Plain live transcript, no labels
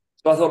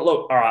So I thought,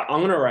 look, all right,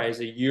 I'm going to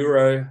raise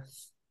 €1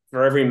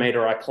 for every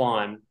meter I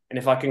climb. And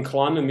if I can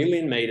climb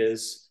 1,000,000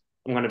 meters,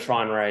 I'm going to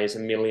try and raise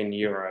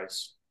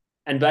 €1,000,000.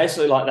 And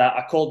basically, like that,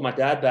 I called my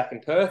dad back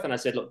in Perth and I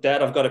said, look,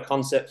 Dad, I've got a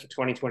concept for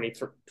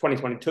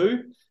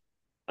 2022.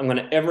 I'm going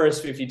to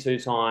Everest 52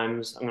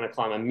 times. I'm going to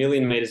climb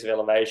 1,000,000 meters of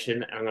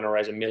elevation and I'm going to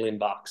raise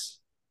 $1,000,000.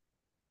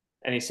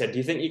 And he said, do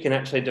you think you can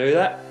actually do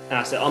that? And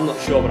I said, I'm not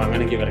sure, but I'm going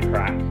to give it a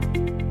crack.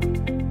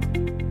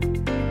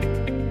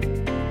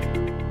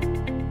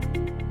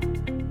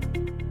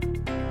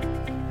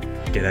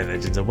 G'day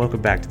legends and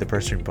welcome back to the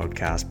Press Room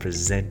Podcast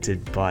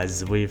presented by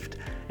Zwift,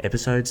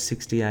 episode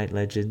 68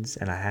 legends,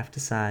 and I have to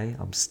say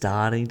I'm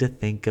starting to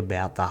think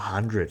about the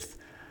 100th,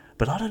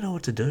 but I don't know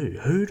what to do.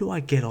 Who do I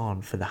get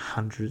on for the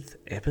 100th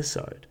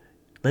episode?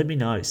 Let me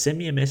know. Send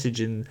me a message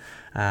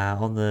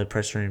on the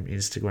Press Room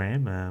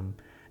Instagram,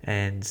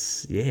 and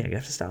yeah, I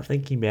have to start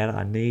thinking about it.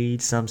 I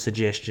need some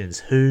suggestions.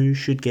 Who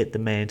should get the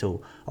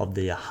mantle of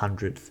the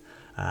 100th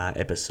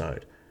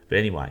episode? But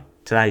anyway,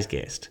 today's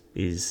guest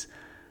is...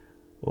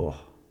 Oh,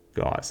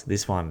 guys,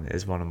 this one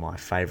is one of my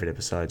favourite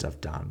episodes I've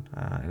done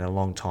in a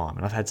long time.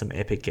 And I've had some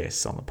epic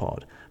guests on the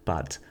pod.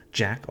 But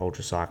Jack,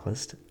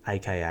 ultracyclist,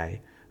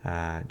 a.k.a.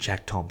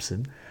 Jack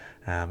Thompson,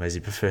 as he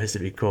prefers to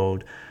be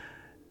called,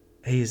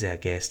 he is our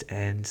guest.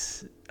 And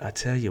I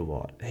tell you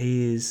what,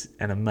 he is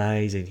an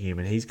amazing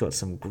human. He's got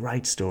some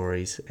great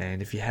stories.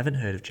 And if you haven't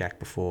heard of Jack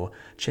before,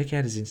 check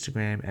out his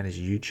Instagram and his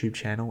YouTube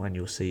channel and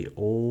you'll see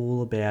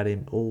all about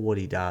him, all what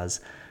he does.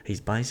 He's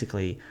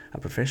basically a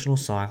professional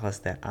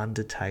cyclist that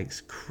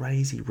undertakes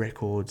crazy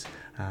records,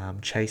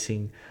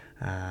 chasing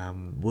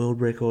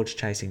world records,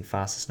 chasing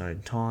fastest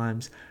known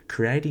times,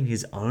 creating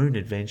his own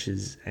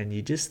adventures, and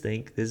you just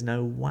think there's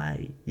no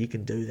way you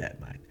can do that,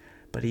 mate.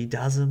 But he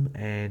does them,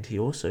 and he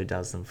also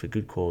does them for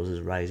good causes,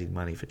 raising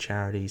money for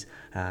charities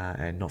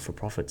and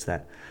not-for-profits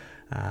that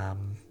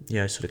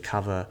sort of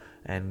cover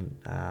and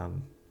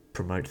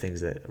promote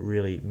things that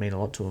really mean a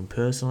lot to him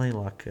personally,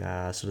 like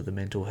sort of the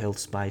mental health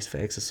space for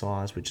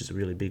exercise, which is a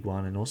really big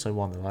one, and also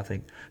one that I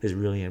think is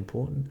really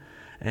important.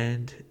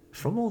 And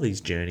from all these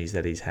journeys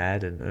that he's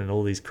had and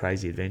all these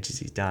crazy adventures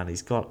he's done,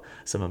 he's got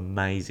some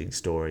amazing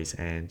stories,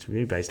 and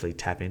we basically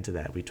tap into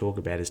that. We talk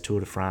about his Tour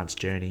de France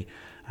journey,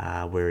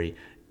 where he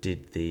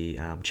did the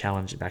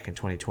challenge back in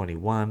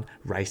 2021,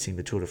 racing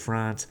the Tour de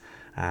France,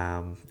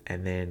 and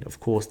then, of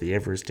course, the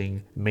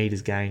Everesting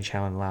meters gain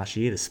challenge last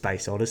year, the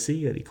Space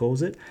Odyssey that he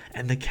calls it,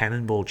 and the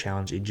Cannonball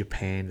Challenge in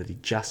Japan that he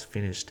just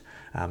finished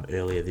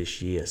earlier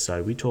this year.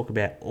 So we talk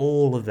about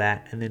all of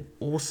that, and then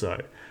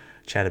also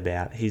chat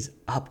about his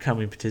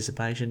upcoming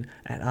participation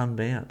at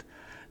Unbound.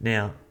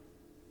 Now,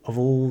 of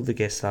all the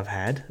guests I've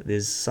had,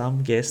 there's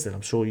some guests that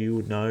I'm sure you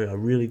would know are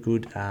really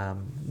good,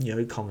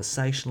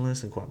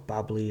 conversationalists and quite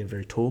bubbly and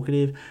very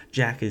talkative.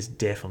 Jack is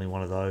definitely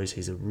one of those.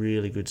 He's a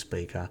really good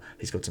speaker.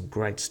 He's got some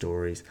great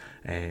stories,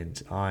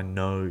 and I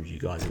know you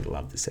guys would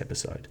love this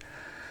episode.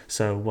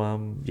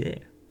 So, yeah.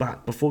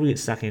 But before we get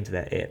stuck into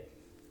that,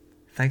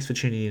 thanks for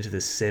tuning into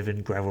the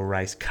 7 gravel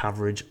race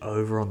coverage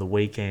over on the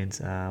weekends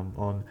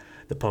on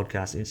the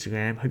podcast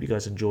Instagram. Hope you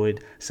guys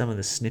enjoyed some of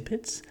the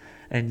snippets.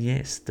 And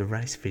yes, the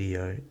race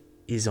video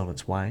is on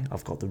its way.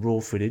 I've got the raw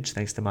footage,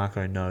 thanks to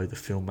Marco No, the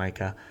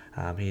filmmaker.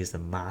 He is the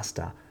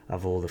master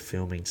of all the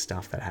filming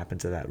stuff that happened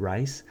to that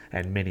race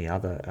and many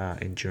other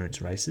endurance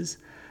races.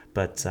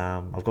 But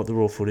I've got the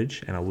raw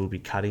footage, and I will be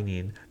cutting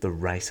in the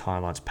race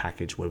highlights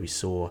package where we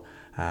saw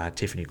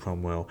Tiffany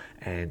Cromwell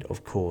and,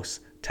 of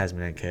course,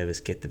 Tasman and Curvis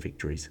get the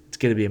victories. It's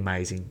going to be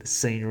amazing. The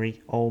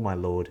scenery, oh my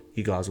lord,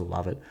 you guys will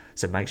love it.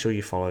 So make sure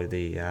you follow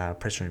the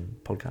Press Room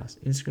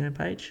Podcast Instagram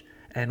page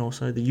and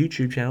also the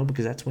YouTube channel,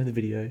 because that's where the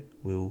video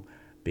will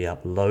be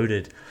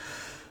uploaded.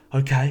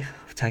 Okay,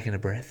 I've taken a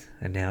breath,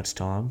 and now it's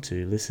time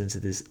to listen to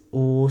this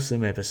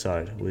awesome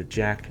episode with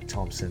Jack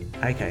Thompson,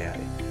 aka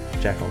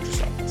Jack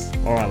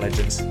Ultracyclist. All right,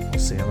 legends, I'll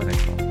see you on the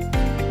next one.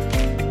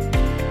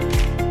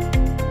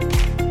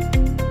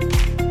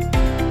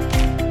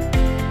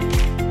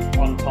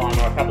 On time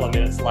or a couple of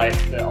minutes late,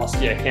 the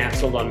osteo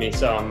cancelled on me,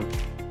 so I'm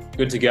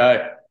good to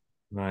go.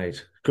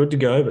 Mate, good to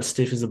go, but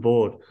stiff as a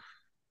board.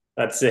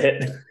 That's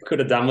it. Could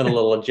have done with a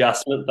little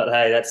adjustment, but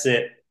hey, that's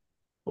it.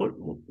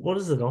 What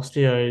does an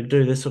osteo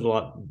do? This sort of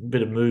like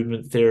bit of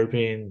movement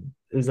therapy, and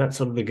is that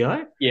sort of the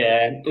go?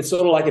 Yeah, it's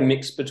sort of like a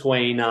mix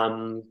between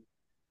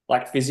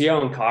like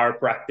physio and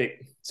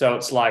chiropractic. So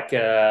it's like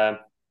the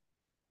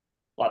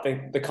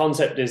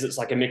concept is it's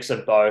like a mix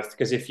of both.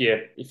 Because if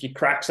you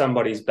crack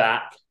somebody's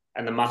back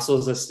and the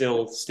muscles are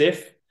still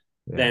stiff,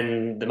 Yeah.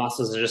 then the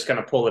muscles are just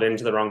going to pull it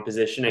into the wrong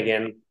position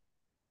again.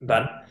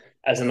 But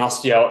as an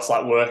osteo, it's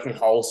like working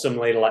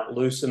wholesomely to like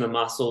loosen the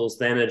muscles,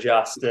 then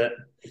adjust it.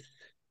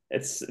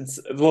 It's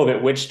a little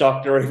bit witch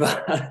doctory,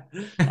 but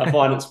I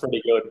find it's pretty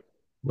good.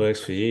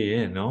 Works for you,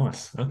 yeah,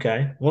 nice.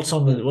 Okay. What's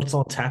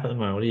on tap at the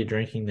moment? What are you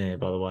drinking there,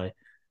 by the way?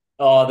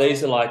 Oh,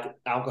 these are like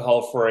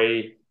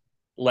alcohol-free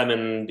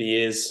lemon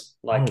beers,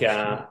 like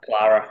Oh shit.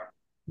 Clara.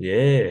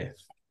 Yeah.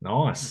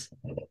 Nice.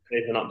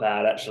 These are not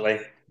bad, actually.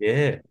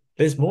 Yeah.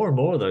 There's more and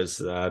more of those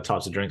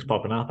types of drinks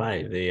popping up,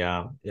 eh?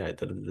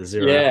 The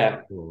zero Yeah,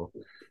 alcohol.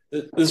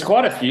 there's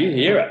quite a few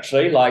here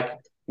actually. Like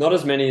not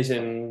as many as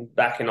in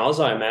back in Oz,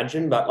 I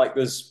imagine, but like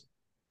there's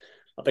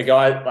the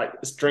guy like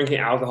is drinking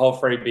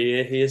alcohol-free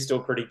beer here is still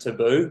pretty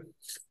taboo.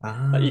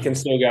 Like you Ah, can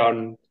still go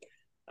and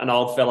an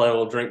old fellow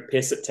will drink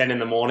piss at 10 in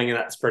the morning and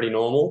that's pretty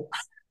normal.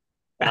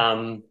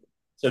 Um,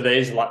 so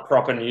these are like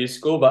proper new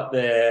school, but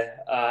they're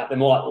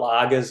more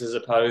like lagers as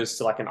opposed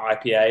to like an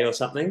IPA or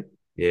something.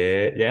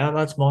 yeah, yeah,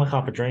 that's my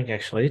type of drink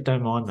actually.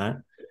 Don't mind that.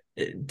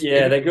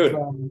 Yeah, they're good.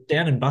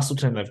 Down in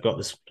Bustleton, they've got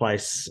this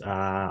place.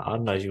 I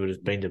don't know if you would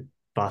have been to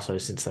Busso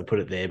since they put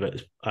it there,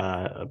 but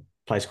a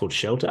place called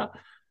Shelter,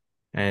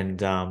 and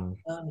Shelter.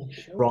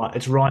 right,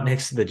 it's right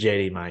next to the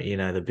jetty, mate. You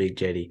know the big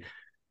jetty,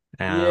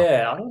 um,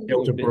 Yeah, I don't think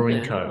Shelter we've been Brewing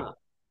there. Co. No.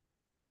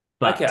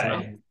 But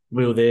Okay.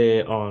 we were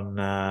there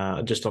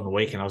on just on the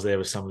weekend. I was there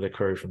with some of the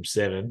crew from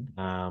Seven,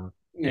 Mhm.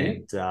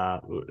 and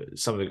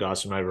some of the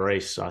guys from over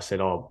east. So I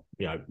said, "Oh,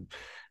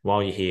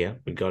 while you're here,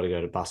 we've got to go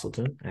to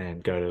Bustleton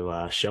and go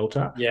to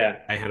Shelter." Yeah,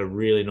 They had a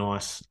really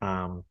nice,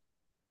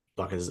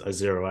 like a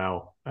zero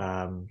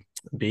hour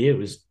beer. It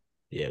was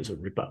a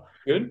ripper.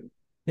 good.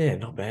 Yeah,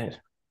 not bad.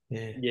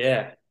 Yeah.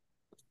 Yeah.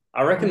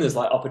 I reckon there's Mm.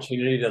 like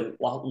opportunity to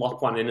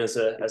lock one in as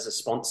a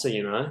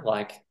sponsor,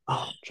 like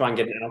Oh, try and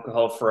get an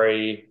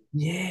alcohol-free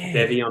yeah.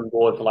 bevy on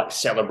board for like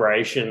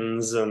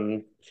celebrations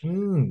and I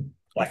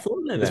like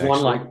thought about there's that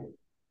one actually. like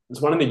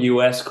there's one in the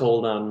US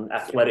called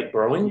Athletic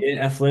Brewing.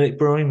 Yeah, Athletic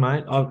Brewing,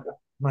 mate.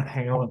 Mate,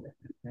 hang on.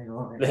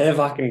 Hang They're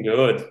fucking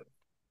good.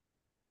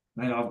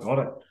 Mate, I've got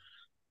it.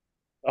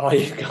 Oh,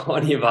 you've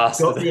got you Got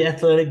bastard. the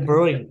Athletic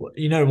Brewing.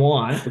 You know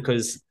why?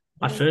 Because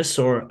I first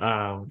saw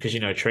it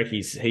because Trek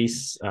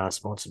he's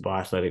sponsored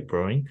by Athletic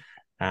Brewing.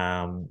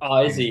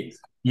 Oh, is And he?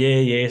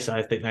 yeah. So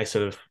I think they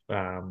sort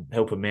of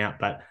help him out.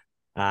 But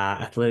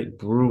Athletic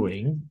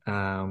Brewing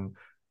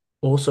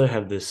also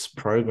have this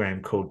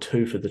program called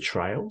Two for the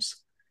Trails,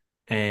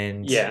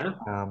 and Yeah.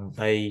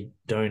 they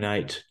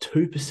donate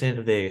 2%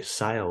 of their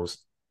sales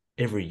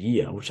every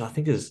year, which I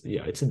think is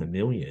it's in the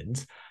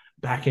millions,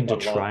 back into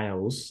What lot?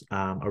 trails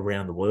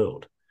around the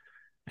world.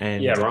 Yeah,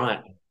 And right.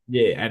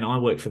 yeah, and I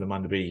work for the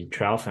Mundabee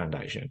Trail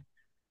Foundation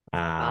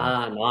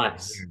Ah, here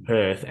nice. in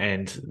Perth,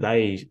 and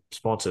they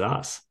sponsored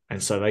us,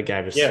 and so they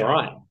gave Yeah, us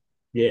right.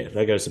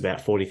 they gave us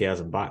about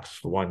 $40,000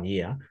 for 1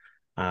 year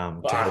to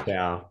help Fuck.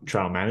 our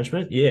trail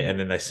management. Yeah, and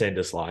then they send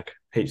us like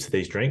heaps of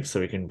these drinks so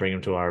we can bring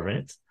them to our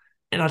events.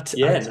 And I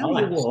Yeah, tell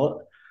you nice.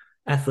 what,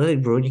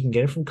 Athletic Brewing, you can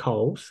get it from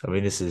Coles. I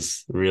mean, this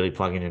is really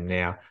plugging in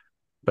now,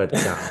 but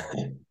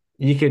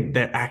you could.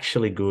 They're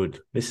actually good.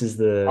 This is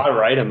I the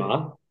rate them,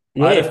 huh?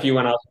 I had a yeah. few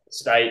when I was in the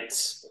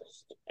States,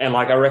 and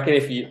like I reckon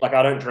if you like,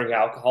 I don't drink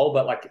alcohol,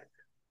 but like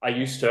I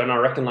used to, and I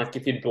reckon like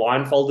if you'd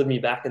blindfolded me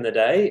back in the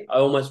day, I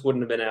almost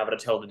wouldn't have been able to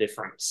tell the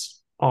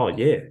difference. Oh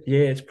yeah.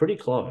 It's pretty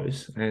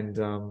close, and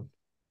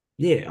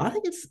yeah, I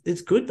think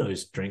it's good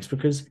those drinks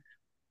because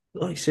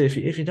like I said,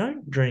 if you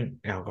don't drink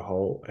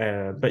alcohol,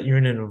 but you're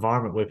in an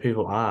environment where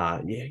people are,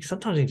 yeah,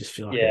 sometimes you just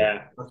feel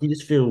Yeah, like you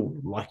just feel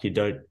like you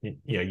don't,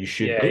 you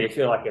should yeah, you be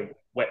feel like a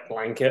wet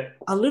blanket.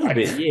 a little Like,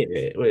 bit,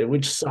 yeah,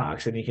 which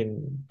sucks.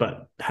 And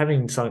but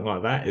having something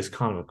like that is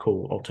kind of a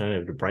cool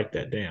alternative to break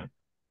that down.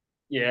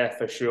 yeah,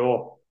 for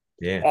sure.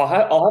 Yeah.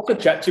 I'll have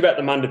to chat to you about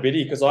the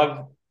Mundabiddy because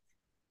I've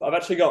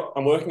actually got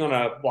I'm working on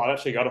I've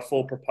actually got a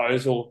full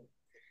proposal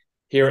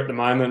here at the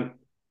moment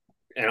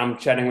and I'm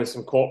chatting with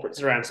some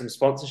corporates around some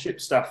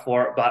sponsorship stuff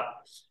for it. But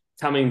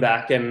coming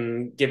back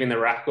and giving the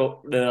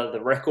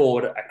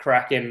record a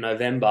crack in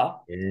November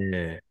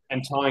Yeah.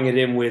 and tying it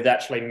in with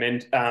actually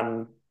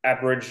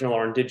Aboriginal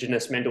or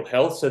Indigenous mental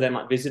health. So then,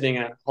 like visiting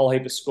a whole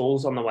heap of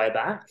schools on the way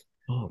back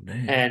Oh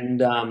man.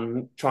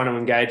 and trying to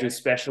engage with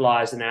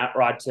Specialised and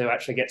Outride to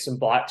actually get some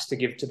bikes to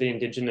give to the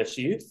Indigenous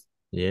youth.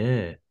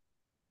 Yeah.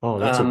 Oh,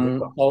 that's a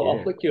ripper. I'll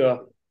Yeah. flick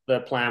you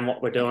the plan,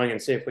 what we're doing,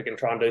 and see if we can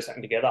try and do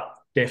something together.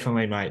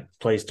 Definitely, mate.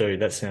 Please do.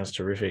 That sounds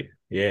terrific.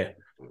 Yeah.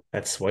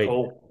 That's sweet.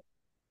 Cool.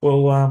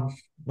 Well,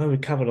 we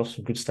covered off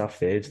some good stuff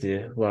there. It's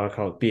the low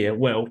alcoholic beer.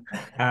 Well,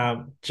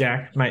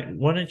 Jack, mate,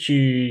 why don't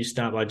you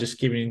start by just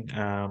giving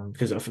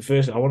because for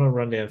first I want to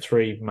run down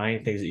three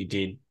main things that you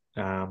did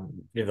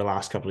in the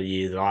last couple of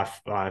years that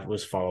I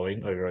was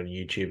following over on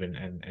YouTube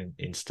and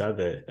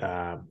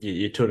Insta.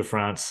 Your Tour de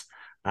France,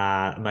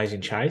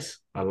 amazing chase.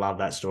 I love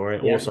that story.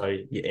 Yeah. Also,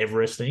 your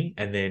Everesting,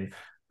 and then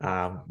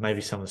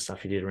maybe some of the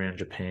stuff you did around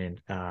Japan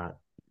Yeah.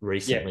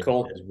 recently as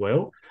Cool.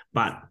 well.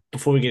 But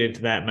before we get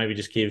into that, maybe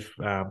just give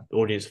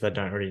audience that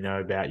don't already know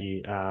about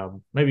you,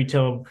 maybe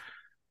tell them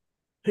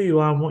who you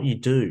are and what you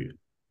do.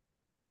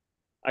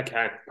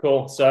 Okay.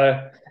 Cool.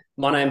 So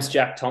my name's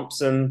Jack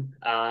Thompson.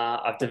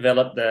 I've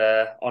developed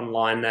the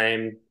online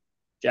name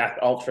Jack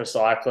Ultra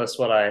Cyclist.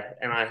 I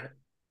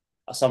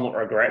somewhat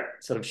regret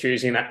sort of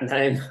choosing that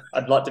name.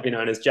 I'd like to be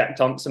known as Jack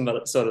Thompson, but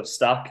it's sort of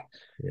stuck.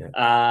 Yeah.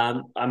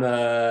 I'm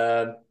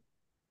a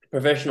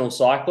professional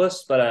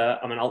cyclist, but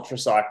I'm an ultra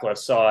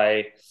cyclist. So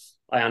I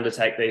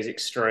undertake these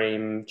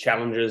extreme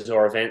challenges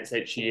or events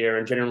each year,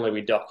 and generally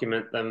we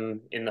document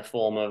them in the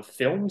form of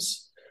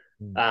films.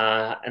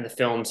 Mm. And the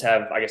films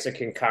have, I guess, a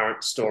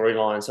concurrent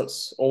storyline. So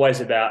it's always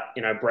about,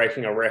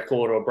 breaking a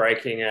record or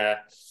breaking a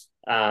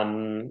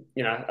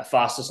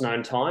fastest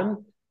known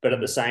time. But at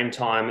the Mm. same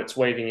time, it's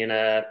weaving in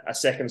a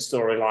second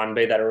storyline,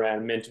 be that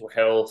around mental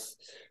health,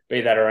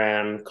 be that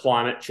around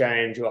climate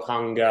change or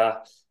hunger.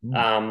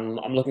 Mm.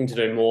 I'm looking to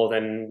do more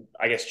than,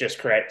 I guess, just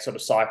create sort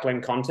of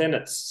cycling content.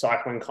 It's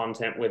cycling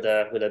content with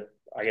a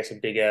I guess, a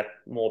bigger,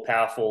 more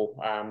powerful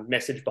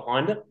message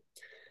behind it.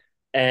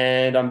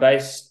 And I'm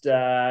based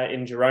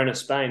in Girona,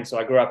 Spain. So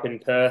I grew up in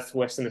Perth,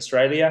 Western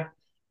Australia,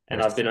 and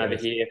I've West been over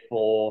Coast. here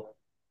for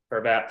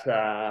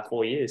about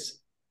 4 years.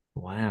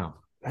 Wow.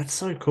 That's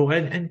so cool.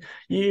 And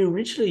you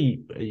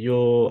originally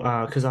your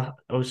because I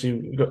obviously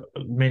we've got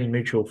many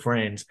mutual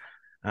friends.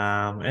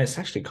 And it's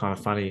actually kind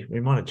of funny. We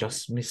might have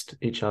just missed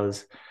each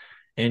other's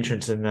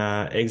entrance and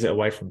exit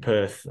away from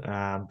Perth.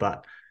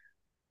 But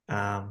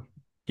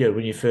yeah,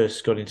 when you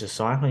first got into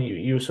cycling,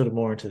 you were sort of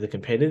more into the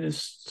competitive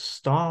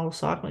style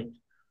cycling.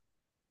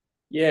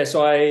 Yeah,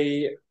 so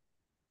I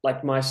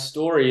like my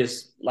story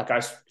is like I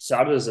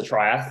started as a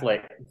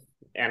triathlete,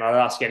 and I'd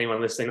ask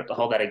anyone listening not to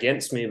hold that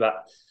against me,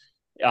 but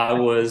I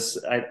was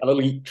a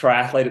little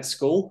triathlete at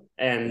school,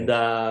 and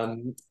Yeah.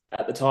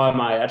 at the time,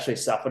 I actually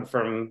suffered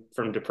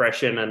from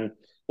depression. And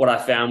what I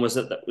found was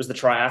that was the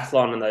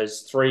triathlon and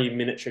those three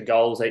miniature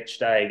goals each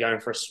day, going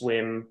for a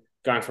swim,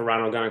 going for a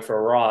run, or going for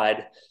a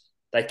ride.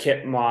 They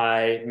kept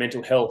my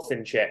mental health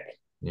in check.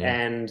 Yeah.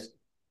 And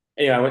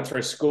anyway, I went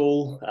through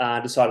school,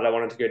 decided I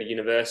wanted to go to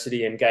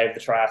university, and gave the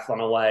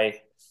triathlon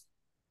away.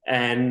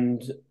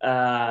 And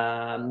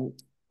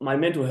my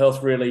mental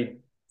health really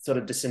sort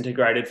of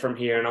disintegrated from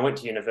here. And I went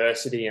to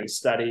university and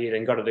studied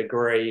and got a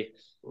degree.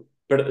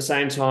 But at the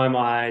same time,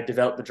 I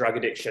developed the drug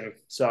addiction.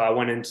 So I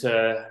went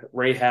into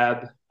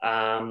rehab,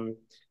 and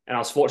I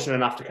was fortunate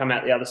enough to come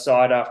out the other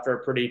side after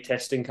a pretty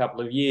testing couple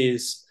of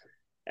years.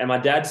 And my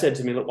dad said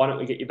to me, "Look, why don't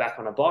we get you back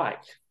on a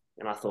bike?"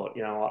 And I thought,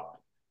 you know what?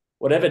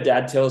 Whatever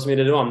dad tells me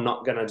to do, I'm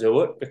not going to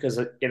do it because,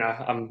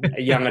 I'm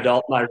a young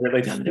adult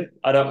and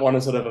I don't want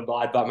to sort of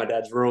abide by my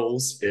dad's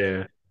rules.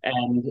 Yeah.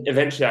 And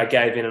eventually I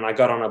gave in and I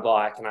got on a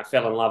bike and I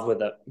fell in love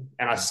with it.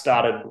 And I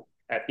started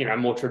at,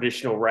 more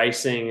traditional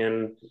racing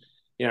and,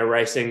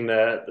 racing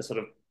the sort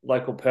of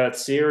local Perth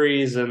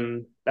series. And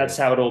Yeah. that's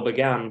how it all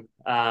began.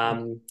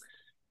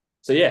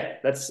 So yeah,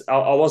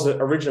 I was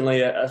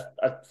originally a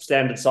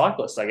standard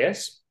cyclist, I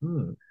guess.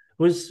 Hmm.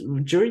 Was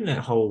during that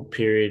whole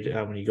period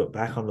when you got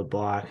back on the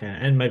bike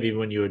and maybe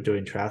when you were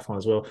doing triathlon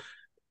as well,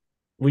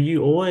 did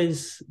you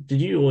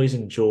always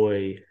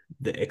enjoy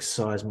the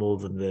exercise more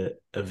than the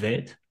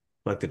event?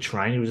 Like the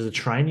training? Was the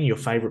training your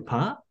favorite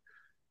part?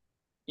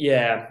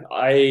 Yeah,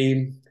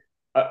 I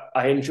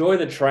enjoy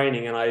the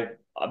training, and I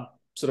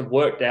sort of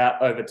worked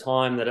out over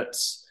time that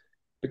it's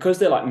because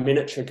they're like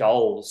miniature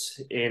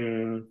goals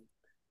in,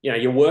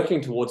 you're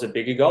working towards a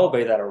bigger goal,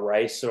 be that a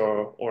race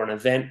or an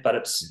event, but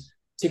it's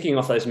ticking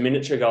off those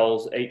miniature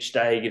goals each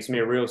day gives me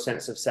a real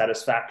sense of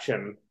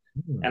satisfaction.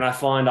 Hmm. And I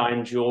find I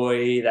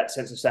enjoy that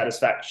sense of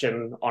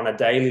satisfaction on a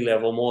daily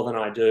level more than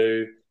I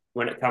do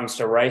when it comes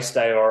to race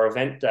day or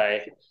event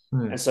day.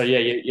 Hmm. And so, yeah,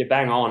 you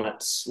bang on.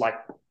 It's like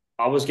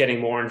I was getting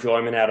more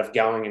enjoyment out of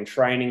going and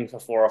training for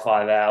 4 or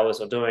 5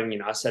 hours or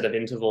doing, a set of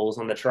intervals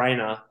on the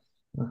trainer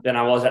than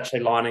I was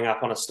actually lining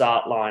up on a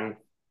start line.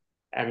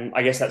 And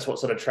I guess that's what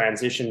sort of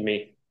transitioned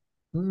me.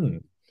 Hmm.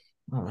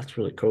 Oh, that's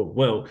really cool.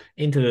 Well,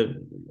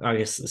 into I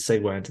guess, the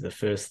segue into the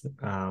first,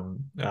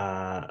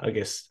 I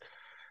guess,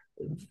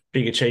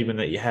 big achievement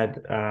that you had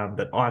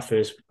that I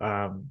first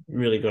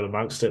really got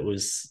amongst it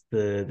was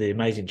the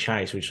Amazing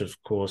Chase, which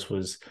of course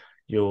was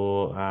you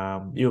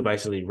were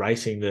basically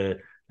racing the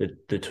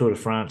Tour de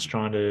France,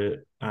 trying to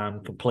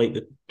complete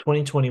the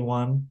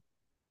 2021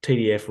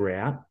 TDF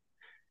route.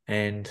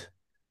 And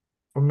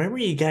from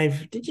memory,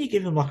 did you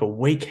give them like a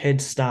week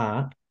head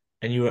start,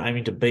 and you were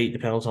aiming to beat the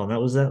peloton?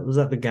 Was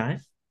that the game?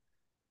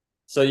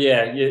 So,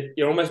 yeah,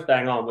 you're almost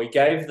bang on. We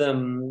gave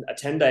them a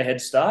 10-day head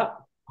start.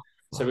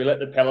 So we let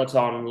the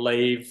peloton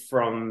leave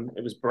from,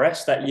 it was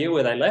Brest that year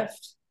where they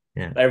left.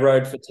 Yeah. They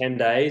rode for 10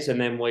 days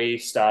and then we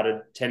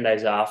started 10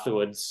 days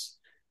afterwards.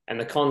 And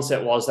the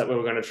concept was that we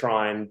were going to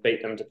try and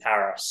beat them to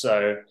Paris.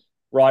 So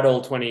ride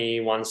all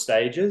 21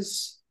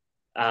 stages,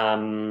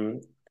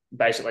 um,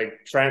 basically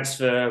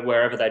transfer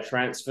wherever they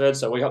transferred.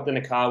 So we hopped in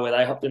a car where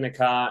they hopped in a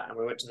car and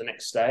we went to the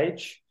next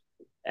stage.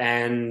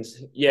 And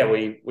yeah,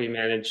 we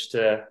managed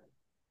to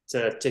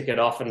tick it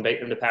off and beat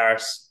them to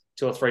Paris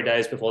 2 or 3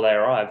 days before they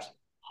arrived.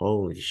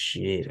 Holy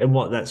shit! And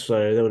what that's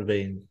so that would have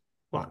been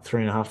what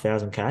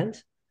 3,500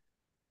 Ks?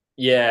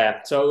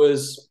 Yeah. So it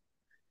was,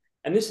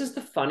 and this is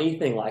the funny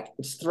thing, like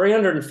it's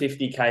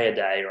 350K a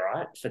day,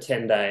 right? For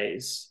 10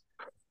 days,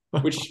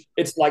 which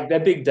it's like they're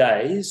big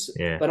days,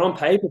 Yeah. but on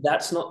paper,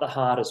 that's not the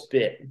hardest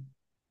bit.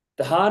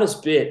 The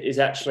hardest bit is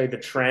actually the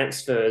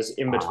transfers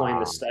in between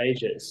the Ah,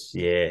 stages.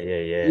 yeah,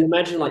 yeah, yeah. You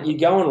imagine like you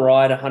go and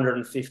ride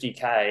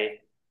 150K,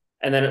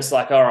 and then it's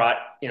like, all right,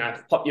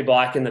 pop your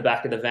bike in the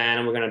back of the van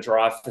and we're going to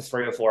drive for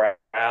 3 or 4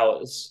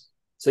 hours.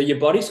 So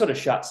your body sort of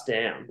shuts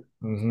down.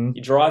 Mm-hmm.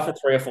 You drive for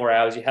 3 or 4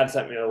 hours, you have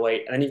something to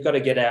eat, and then you've got to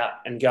get out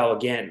and go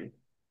again.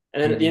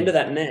 And then at the end Mm. of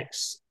that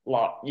next,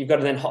 like you've got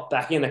to then hop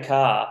back in the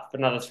car for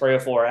another 3 or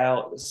 4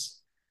 hours.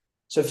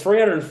 So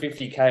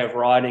 350K of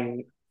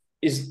riding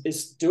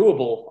is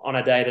doable on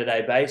a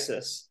day-to-day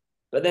basis.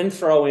 But then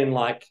throw in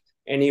like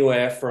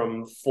anywhere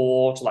from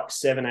 4 to like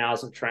 7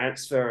 hours of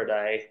transfer a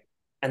day,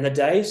 and the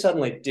day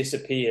suddenly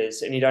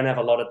disappears, and you don't have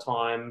a lot of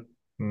time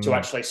to Mm.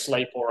 actually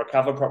sleep or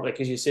recover properly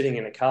because you're sitting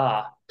in a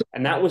car.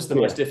 And that was the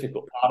most Yeah.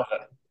 difficult part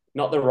of it.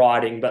 Not the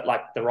riding, but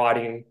like the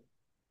riding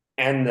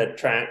and the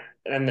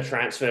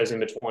transfers in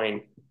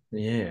between.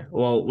 Yeah.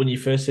 Well, when you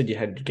first said you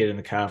had to get in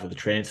the car for the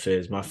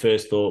transfers, my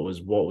first thought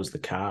was, what was the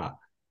car?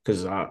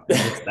 Because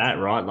just that,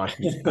 right? Like,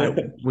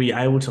 were you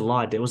able to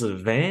lie? Was it a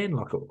van?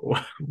 Like,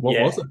 what was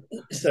Yeah.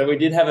 it? So we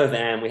did have a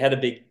van. We had a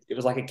big, it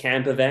was like a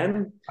camper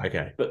van,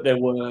 Okay. but there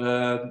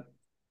were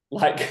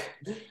like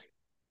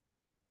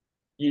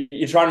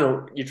you're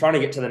trying to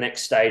get to the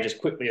next stage as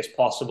quickly as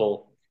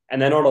possible. And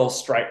they're not all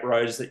straight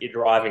roads that you're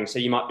driving. So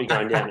you might be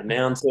going down a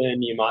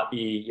mountain, you might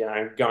be,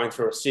 going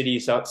through a city.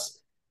 So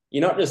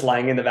you're not just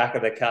laying in the back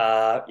of the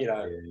car,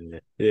 Yeah.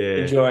 Yeah.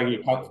 enjoying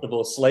your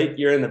comfortable sleep.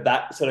 You're in the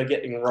back, sort of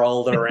getting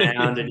rolled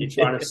around, and you're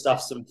trying to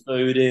stuff some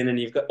food in, and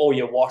you've got all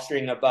your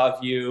washing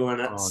above you,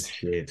 and Oh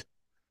shit.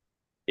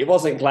 it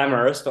wasn't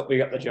glamorous, but we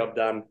got the job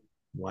done.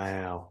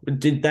 Wow.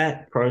 Did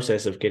that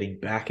process of getting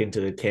back into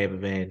the camper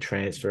van,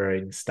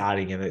 transferring,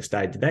 starting in that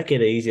state, did that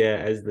get easier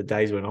as the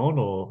days went on,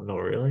 or not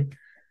really?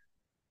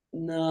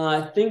 No,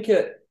 I think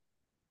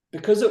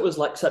because it was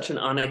like such an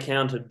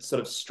unaccounted sort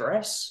of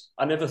stress.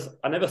 I never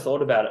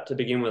thought about it to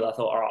begin with. I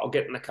thought, all right, I'll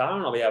get in the car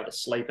and I'll be able to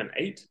sleep and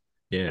eat,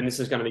 Yeah. and this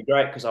is going to be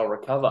great because I'll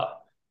recover.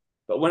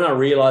 But when I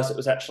realized it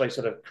was actually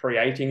sort of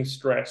creating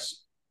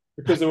stress,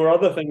 because there were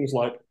other things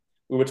like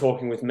we were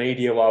talking with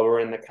media while we were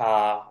in the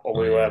car, or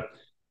Oh we yeah. were,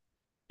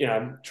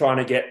 trying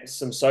to get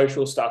some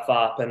social stuff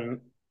up,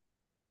 and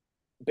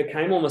it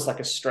became almost like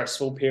a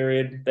stressful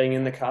period being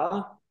in the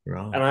car.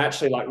 Right. And I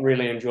actually like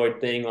really enjoyed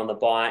being on the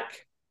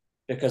bike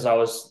because I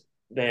was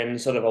then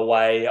sort of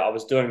away. I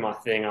was doing my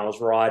thing. I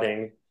was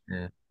riding.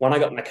 Yeah. When I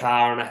got in the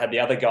car and I had the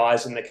other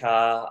guys in the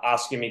car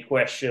asking me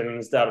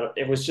questions, that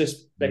it was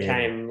just Yeah.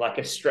 became like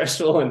a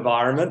stressful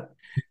environment.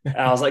 And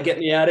I was like, "Get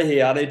me out of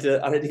here! I need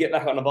to get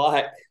back on the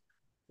bike."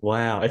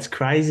 Wow, it's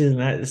crazy, isn't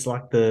it? It's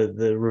like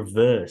the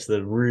reverse.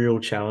 The real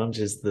challenge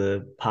is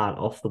the part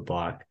off the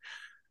bike.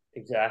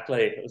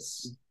 Exactly. It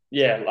was,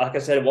 yeah, like I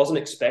said, it wasn't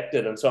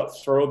expected, and so it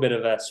threw a bit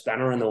of a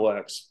spanner in the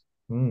works.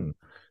 Hmm.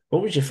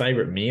 What was your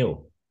favorite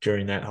meal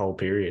during that whole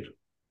period?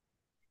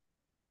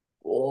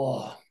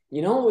 Oh,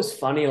 it was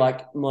funny.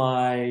 Like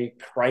my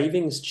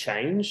cravings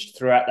changed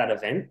throughout that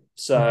event. Okay.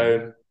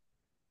 So,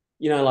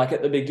 like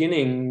at the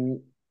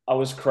beginning, I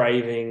was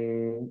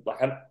craving,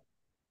 like,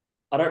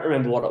 I don't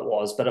remember what it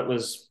was, but it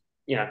was,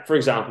 for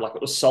example, like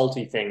it was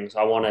salty things.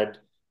 I wanted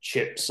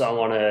chips. I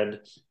wanted,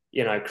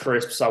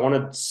 crisps. I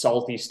wanted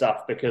salty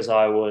stuff because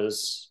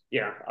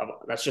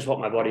that's just what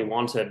my body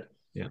wanted.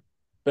 Yeah.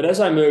 But as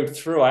I moved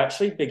through, I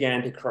actually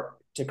began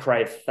to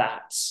crave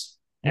fats.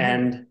 Mm.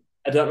 And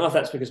I don't know if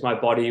that's because my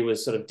body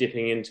was sort of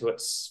dipping into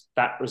its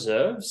fat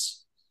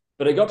reserves,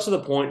 but it got to the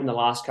point in the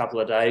last couple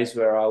of days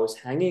where I was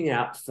hanging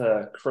out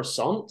for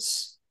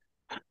croissants,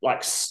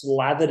 like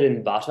slathered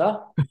in butter.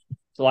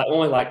 So like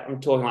almost like I'm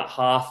talking like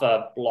half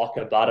a block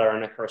of butter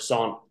and a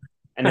croissant,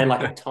 and then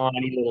like a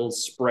tiny little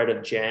spread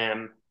of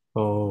jam.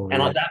 Oh And yeah.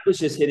 like that was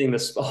just hitting the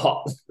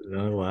spot.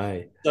 No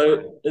way.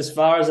 So as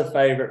far as a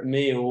favorite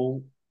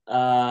meal,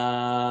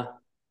 uh,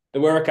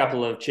 there were a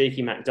couple of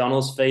cheeky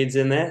McDonald's feeds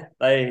in there.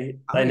 They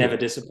Oh never yeah.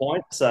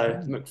 disappoint. So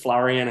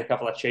McFlurry and a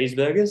couple of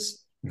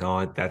cheeseburgers.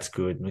 No, that's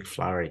good.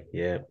 McFlurry.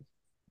 Yeah.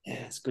 Yeah,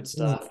 it's good Mm.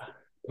 stuff.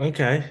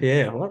 Okay.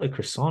 Yeah. I like the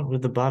croissant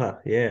with the butter.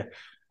 Yeah.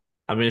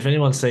 I mean, if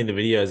anyone's seen the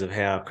videos of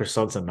how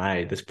croissants are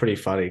made, that's pretty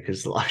funny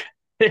because like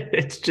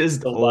it's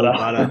just Still all butter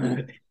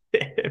butter.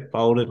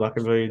 folded like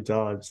a million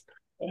times.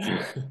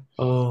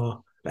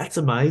 Oh, that's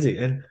amazing.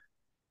 And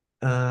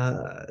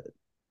uh,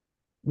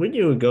 when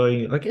you were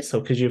going, I guess so,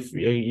 because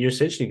you're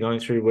essentially going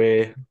through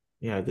where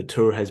the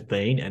tour has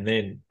been, and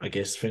then I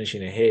guess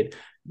finishing ahead.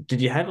 Did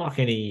you have like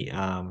any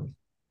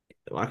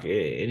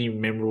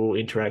memorable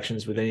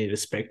interactions with any of the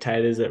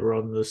spectators that were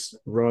on this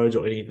roads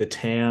or any of the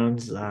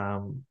towns,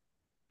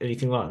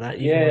 anything like that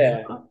you can Yeah.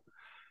 remember?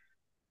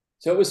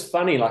 So it was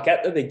funny, like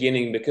at the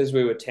beginning, because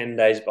we were 10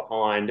 days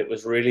behind, it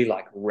was really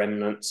like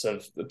remnants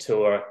of the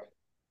tour.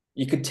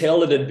 You could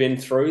tell it had been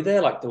through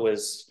there. Like there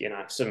was,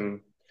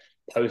 some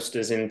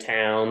posters in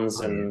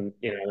towns, Oh yeah, and,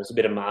 there's a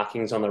bit of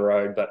markings on the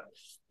road. But,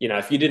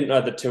 if you didn't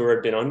know the tour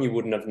had been on, you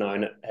wouldn't have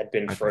known it had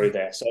been through okay,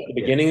 there. So at the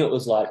yeah, beginning, it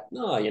was like,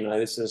 no,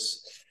 this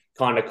is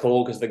kind of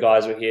cool because the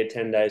guys were here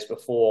 10 days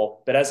before.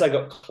 But as I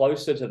got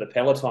closer to the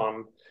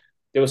peloton,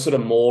 there was sort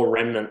of more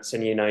remnants.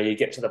 And, you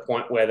get to the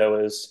point where there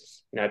was,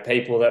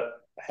 people that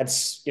had,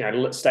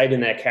 stayed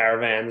in their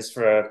caravans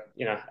for, an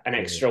yeah,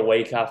 extra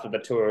week after the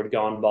tour had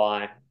gone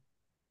by.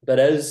 But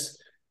as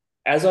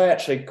as I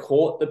actually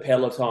caught the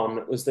peloton,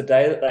 it was the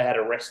day that they had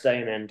a rest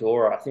day in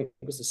Andorra. I think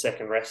it was the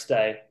second rest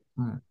day.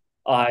 Mm.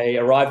 I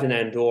arrived in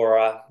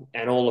Andorra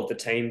and all of the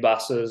team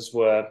buses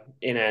were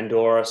in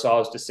Andorra. So I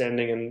was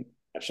descending, and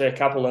actually a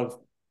couple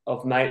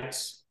of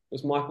mates, it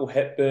was Michael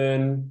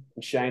Hepburn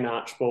and Shane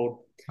Archibald.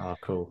 Oh,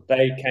 cool.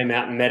 They came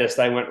out and met us.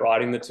 They weren't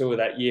riding the tour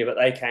that year, but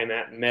they came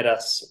out and met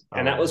us.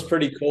 And Oh, that was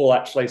pretty cool,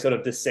 actually, sort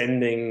of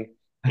descending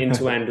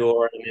into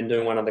Andorra and then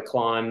doing one of the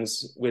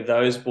climbs with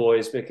those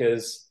boys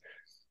because,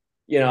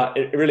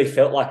 it really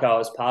felt like I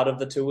was part of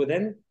the tour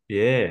then.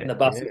 yeah, And the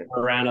buses yeah.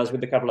 were around, I was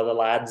with a couple of the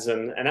lads,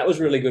 and that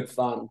was really good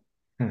fun.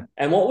 Hmm.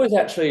 And what was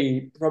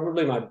actually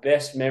probably my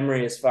best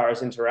memory as far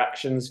as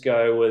interactions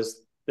go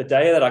was the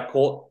day that I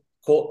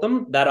caught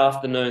them that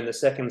afternoon, the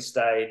second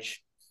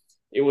stage.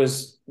 It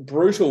was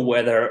brutal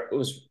weather. It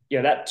was,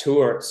 that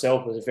tour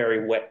itself was a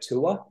very wet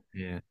tour.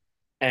 Yeah.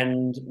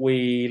 And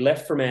we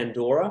left from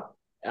Andorra,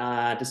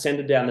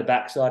 descended down the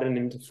backside and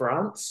into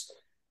France.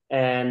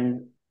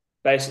 And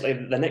basically,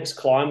 the next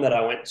climb that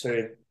I went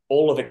to,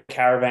 all of the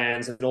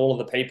caravans and all of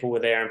the people were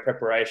there in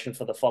preparation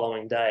for the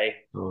following day.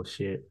 Oh,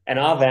 shit. And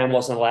our van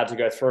wasn't allowed to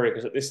go through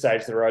because at this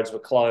stage the roads were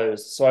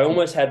closed. So I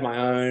almost had my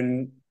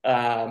own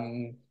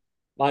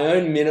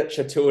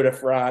miniature Tour de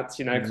France,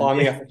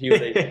 climbing Yeah. up a few of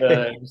these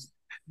bergs.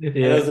 And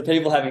there Yeah. was the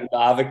people having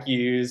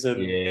barbecues,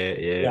 and Yeah, yeah,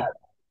 yeah.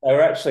 they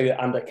were actually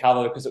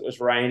undercover because it was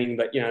raining,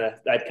 but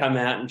they'd come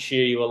out and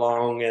cheer you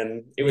along,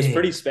 and it was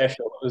pretty Man.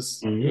 special. It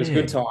was Yeah.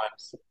 good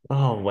times.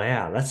 Oh,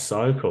 wow. That's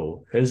so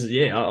cool. Because,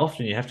 yeah,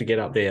 often you have to get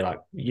up there like,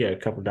 yeah, a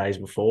couple of days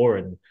before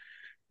and,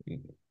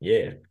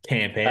 yeah,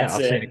 camp out. That's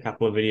I've seen it. a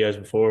couple of videos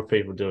before of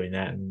people doing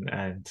that.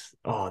 And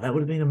oh, that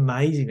would have been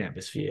amazing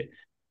atmosphere.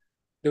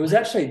 There was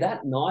actually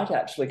that night,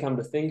 actually, come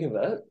to think of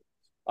it,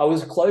 I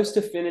was close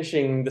to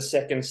finishing the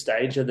second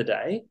stage of the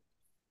day,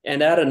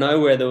 and out of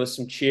nowhere there was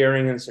some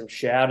cheering and some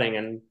shouting,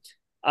 and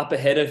up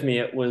ahead of me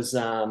it was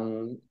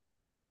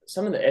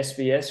some of the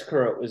SBS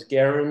crew. It was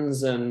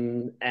Gerrans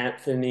and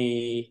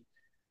Anthony.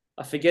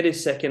 I forget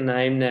his second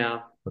name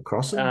now.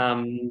 McCrossan?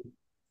 Um,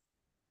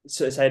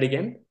 so say it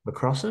again.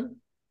 McCrossan?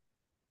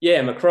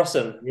 Yeah,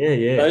 McCrossan. Yeah,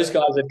 yeah. Those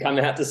guys had come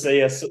out to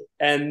see us,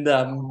 and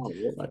Oh,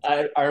 what?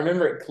 I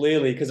remember it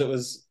clearly because it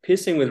was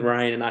pissing with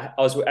rain, and I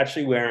was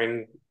actually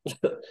wearing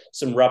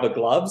some rubber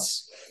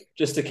gloves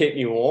just to keep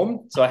me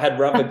warm. So I had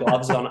rubber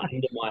gloves on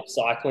under my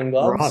cycling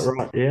Right, gloves,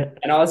 right. Yeah.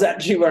 and I was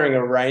actually wearing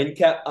a rain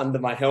cap under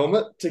my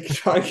helmet to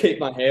try and keep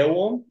my hair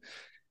warm.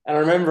 And I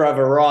remember I've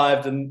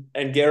arrived, and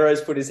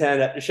Gero's put his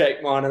hand out to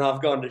shake mine, and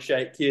I've gone to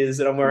shake his,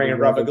 and I'm The wearing a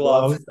rubber rubber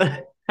glove.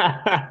 gloves.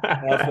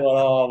 And I thought,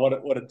 oh,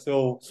 what a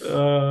tool.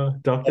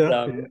 But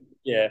Doctor.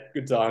 yeah,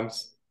 good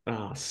times.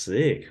 Oh,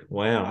 sick.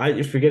 Wow.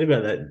 You forget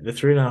about that. The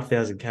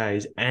 3,500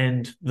 Ks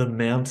and the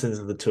mountains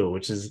of the tour,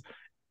 which is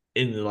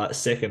in the like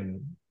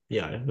second, for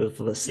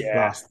the Yeah,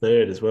 last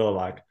third as well.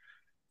 Like,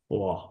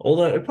 wow.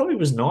 Although it probably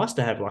was nice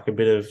to have like a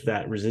bit of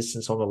that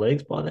resistance on the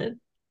legs by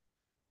then.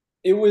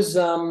 it was.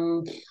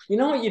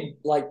 What you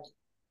like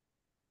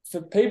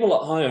for people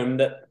at home.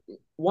 That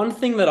one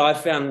thing that I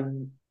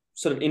found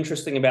sort of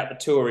interesting about the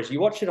tour is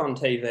you watch it on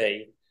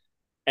TV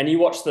and you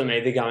watch them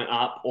either going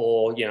up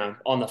or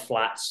on the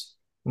flats.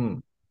 Hmm.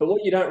 But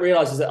what you don't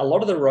realize is that a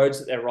lot of the roads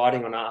that they're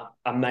riding on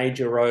are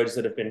major roads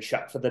that have been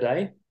shut for the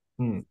day.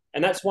 Hmm.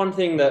 And that's one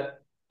thing that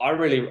I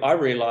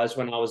realized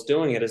when I was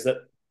doing it is that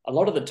a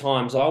lot of the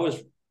times I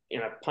was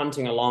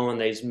punting along on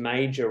these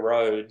major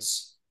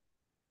roads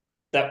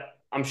that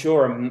I'm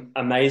sure are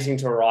amazing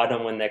to ride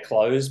on when they're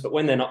closed, but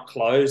when they're not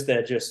closed,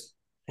 they're just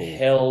Oh,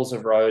 hells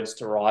of roads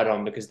to ride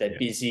on because they're yeah.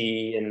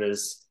 busy and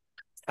there's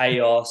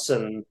chaos,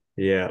 and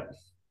Yeah.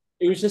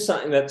 it was just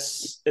something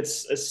it's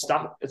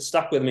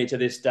stuck with me to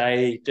this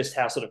day, just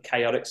how sort of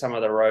chaotic some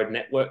of the road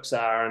networks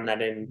are, and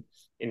that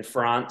in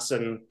France.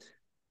 And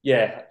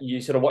yeah, you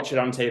sort of watch it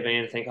on TV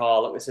and think,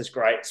 oh, look, this is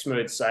great,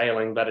 smooth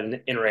sailing. But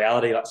in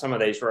reality, like some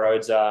of these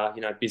roads are,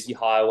 busy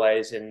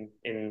highways in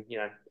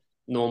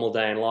normal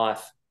day in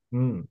life.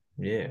 Hmm.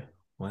 Yeah.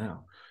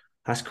 Wow.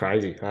 That's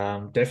crazy.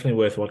 Definitely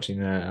worth watching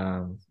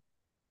that.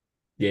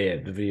 Yeah,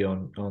 the video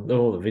on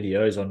all the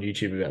videos on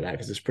YouTube about that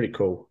because it's pretty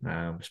cool.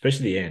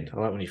 Especially the end. I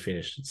like when he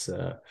finished. It's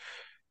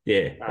yeah,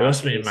 it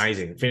must have been Cheers.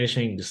 amazing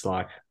finishing. Just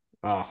like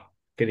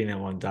getting that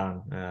one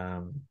done.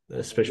 A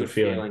It's a special good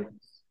feeling. feeling.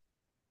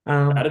 That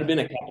Um, had been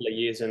a couple of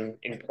years in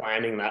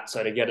planning that,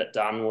 so to get it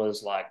done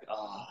was like,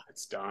 oh,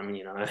 it's done.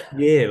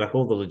 yeah, like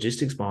all the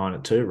logistics behind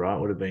it too, right?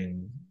 Would have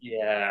been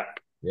Yeah.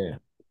 yeah,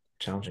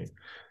 challenging.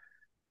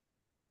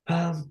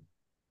 Um,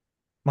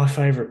 my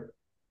favorite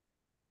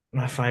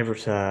My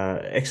favorite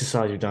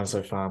exercise you've done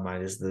so far,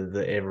 mate, is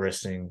the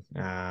Everesting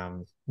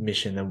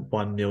mission, the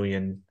 1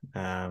 million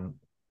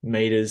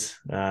meters.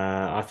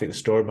 I think the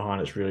story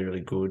behind it's really,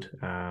 really good.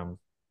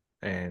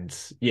 And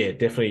yeah,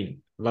 definitely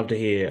love to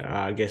hear,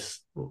 I guess,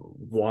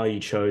 why you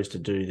chose to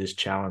do this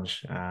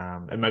challenge,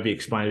 and maybe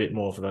explain a bit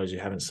more for those who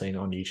haven't seen it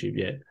on YouTube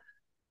yet.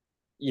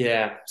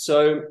 Yeah.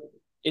 So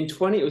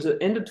it was at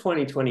the end of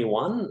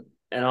 2021,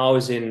 and I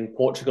was in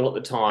Portugal at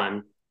the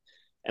time.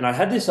 And I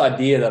had this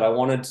idea that I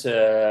wanted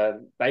to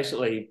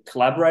basically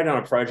collaborate on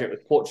a project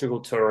with Portugal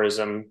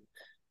Tourism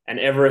and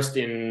Everest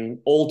in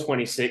all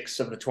 26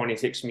 of the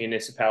 26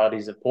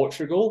 municipalities of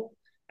Portugal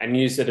and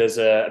use it as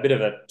a bit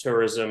of a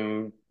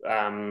tourism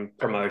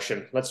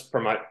promotion. Let's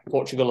promote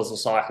Portugal as a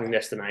cycling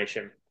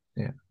destination.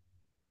 Yeah.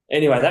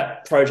 Anyway,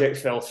 that project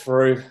fell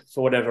through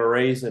for whatever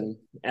reason.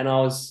 And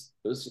I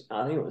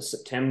think it was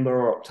September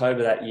or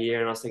October that year.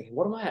 And I was thinking,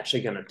 what am I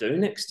actually going to do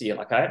next year?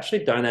 Like, I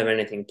actually don't have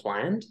anything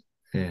planned.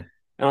 Yeah.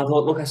 And I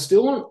thought, look, I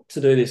still want to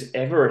do this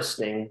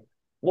Everesting.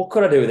 What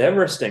could I do with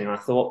Everesting? And I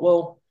thought,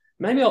 well,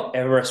 maybe I'll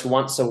Everest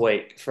once a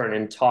week for an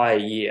entire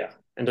year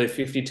and do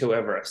 52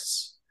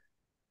 Everests.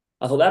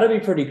 I thought that'd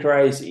be pretty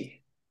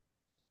crazy.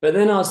 But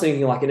then I was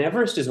thinking, like, an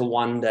Everest is a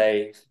 1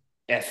 day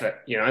effort,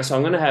 so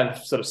I'm going to have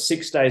sort of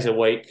 6 days a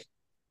week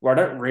where I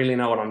don't really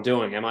know what I'm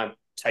doing. Am I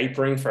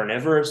tapering for an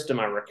Everest? Am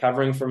I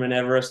recovering from an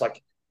Everest?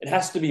 Like, it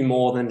has to be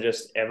more than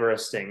just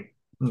Everesting.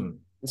 Hmm.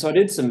 And so I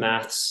did some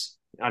maths.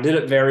 I did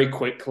it very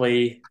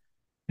quickly,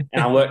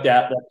 and I worked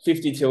out that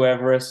 52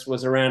 Everest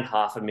was around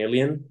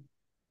 500,000.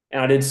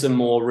 And I did some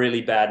more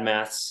really bad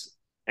maths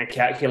and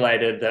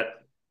calculated that,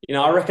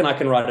 I reckon I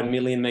can ride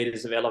 1,000,000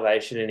 meters of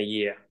elevation in a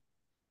year,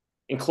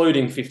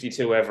 including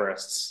 52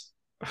 Everests.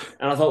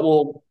 And I thought,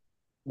 well,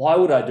 why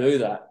would I do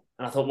that?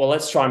 And I thought, well,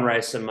 let's try and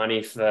raise some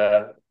money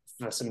for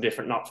some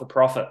different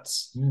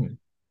not-for-profits. Hmm.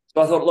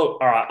 So I thought,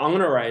 look, all right, I'm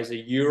going to raise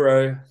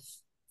 €1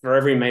 for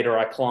every meter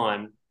I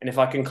climb. And if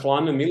I can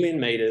climb 1,000,000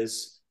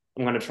 meters,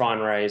 I'm going to try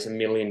and raise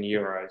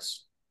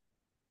 €1,000,000.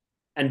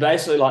 And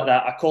basically like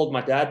that, I called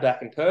my dad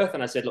back in Perth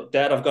and I said, look,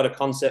 Dad, I've got a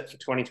concept for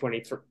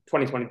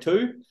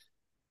 2022.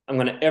 I'm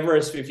going to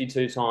Everest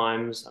 52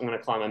 times. I'm going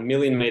to climb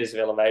 1,000,000 meters of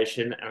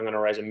elevation and I'm going to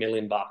raise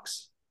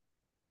 $1,000,000.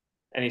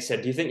 And he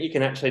said, do you think you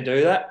can actually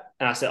do that?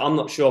 And I said, I'm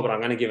not sure, but I'm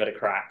going to give it a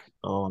crack.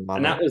 Oh, I love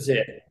And it. that was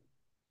it.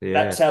 Yeah.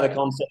 That's how the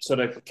concept sort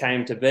of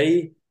came to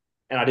be.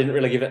 And I didn't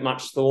really give it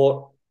much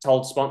thought.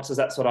 Told sponsors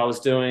that's what I was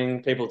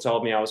doing. People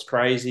told me I was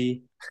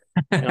crazy.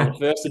 And on the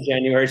 1st of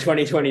January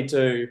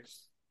 2022,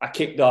 I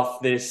kicked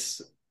off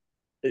this,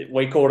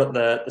 we called it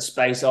the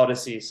Space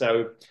Odyssey.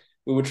 So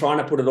we were trying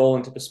to put it all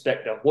into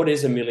perspective. What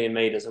is 1,000,000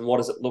 meters and what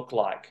does it look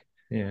like?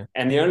 Yeah.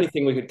 And the only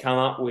thing we could come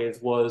up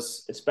with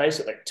was it's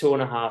basically like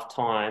 2.5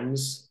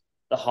 times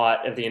the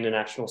height of the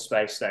International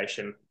Space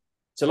Station.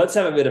 So let's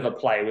have a bit of a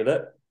play with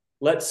it.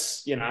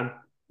 Let's,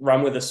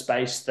 run with a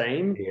space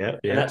theme. Yeah. And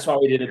Yeah. that's why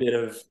we had a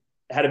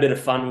bit of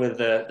fun with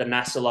the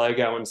NASA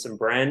logo and some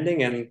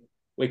branding. And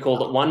we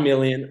called it 1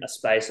 million, a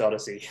Space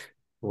Odyssey.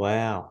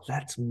 Wow.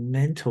 That's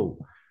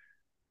mental.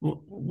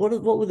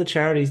 What were the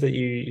charities that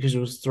you, because it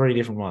was three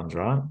different ones,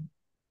 right?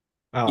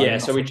 Oh, Yeah. and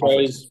not So for we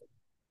profits. chose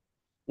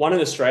one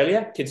in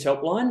Australia, Kids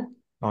Helpline,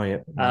 Oh, yeah.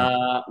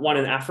 Nice. one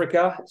in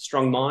Africa,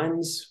 Strong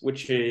Minds,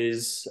 which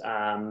is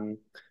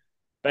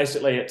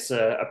basically it's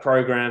a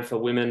program for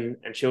women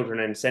and children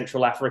in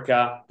Central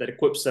Africa that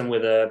equips them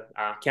with a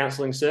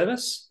counselling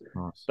service.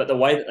 Nice. But the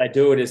way that they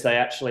do it is they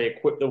actually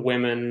equip the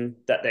women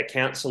that they're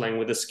counselling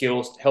with the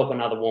skills to help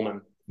another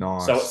woman.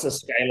 So it's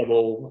Nice. a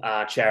scalable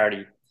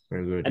charity.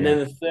 Very good. And Yeah. then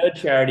the third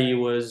charity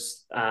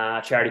was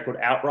a charity called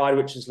Outride,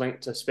 which is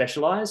linked to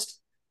Specialized.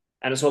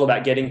 And it's all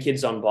about getting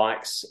kids on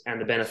bikes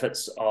and the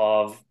benefits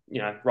of,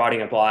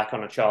 riding a bike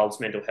on a child's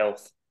mental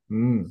health.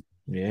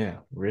 Yeah.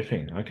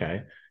 Ripping.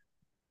 Okay.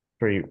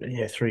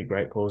 Three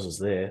great causes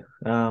there.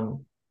 I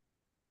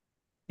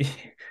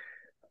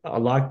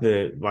like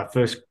my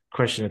first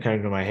question that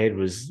came to my head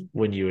was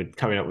when you were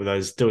coming up with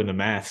those doing the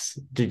maths.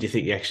 Did you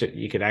think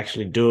you could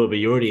actually do it? But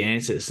you already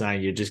answered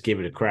saying you just give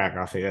it a crack.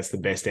 I think that's the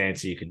best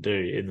answer you can do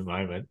in the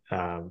moment.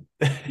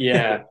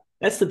 Yeah,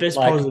 That's the best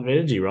like positive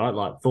energy, right?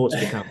 Like thoughts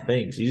become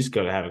things. You just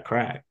got to have a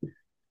crack.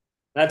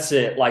 that's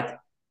it. Like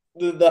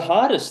the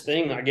hardest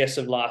thing, I guess,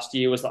 of last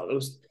year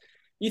was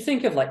you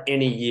think of like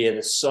any year,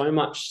 there's so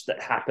much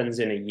that happens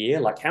in a year.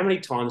 Like how many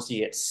times do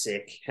you get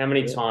sick? How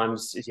many Yeah.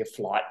 times is your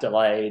flight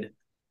delayed?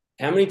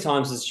 How many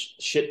times does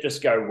shit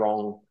just go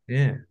wrong?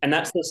 Yeah. And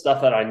that's the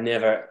stuff that I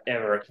never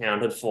ever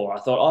accounted for. I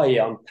thought, oh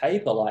yeah, on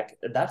paper, like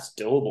that's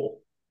doable.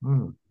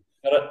 Mm.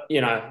 But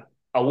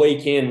a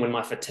week in when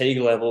my fatigue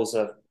levels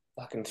are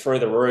fucking through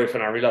the roof,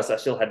 and I realized I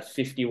still had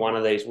 51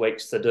 of these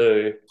weeks to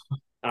do.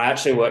 And I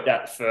actually worked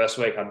out the first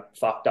week I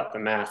fucked up the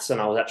maths,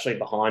 and I was actually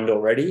behind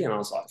already. And I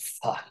was like,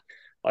 fuck,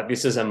 like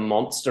this is a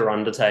monster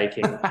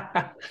undertaking.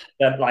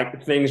 That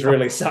like things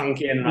really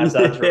sunk in, and I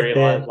started to Yeah.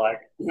 realize like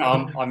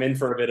I'm in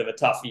for a bit of a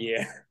tough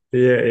year.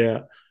 Yeah. Yeah.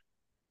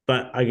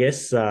 But I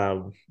guess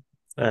uh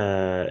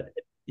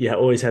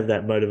always have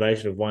that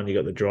motivation of one, you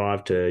got the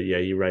drive to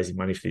you're raising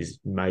money for these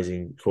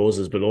amazing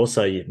causes, but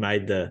also you've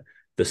made the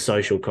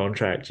social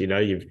contract,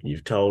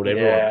 you've told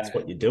everyone that's Yeah,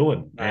 what you're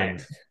doing. mate,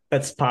 And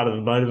that's part of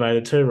the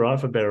motivator too, right?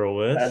 For better or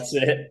worse. that's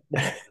it.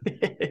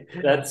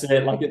 That's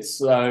it. Like it's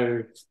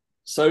so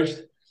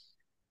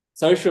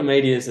social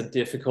media is a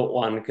difficult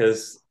one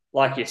because,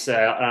 like you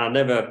say, I'd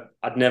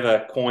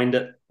never coined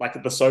it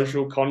like the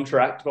social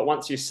contract. But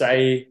once you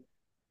say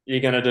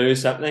you're going to do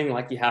something,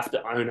 like you have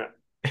to own it,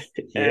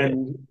 Yeah.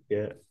 and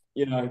Yeah.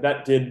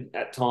 that did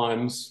at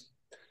times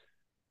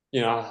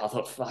I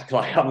thought, fuck,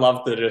 like I'd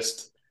love to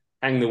just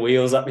hang the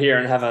wheels up here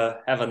and have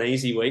an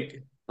easy week.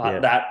 But Yeah.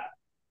 that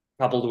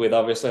coupled with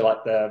obviously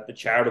like the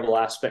charitable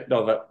aspect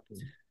of it,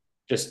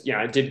 just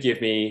it did give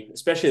me,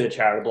 especially the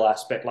charitable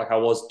aspect, like I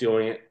was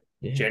doing it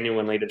Yeah.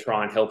 genuinely to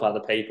try and help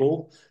other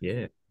people.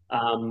 Yeah.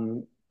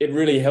 It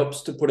really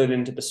helps to put it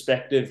into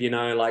perspective,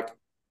 like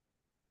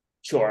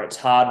sure, it's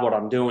hard what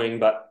I'm doing,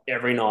 but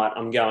every night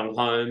I'm going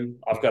home.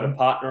 I've got a Mm-hmm.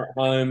 partner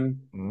at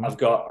home. Mm-hmm. I've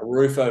got a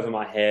roof over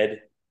my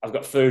head. I've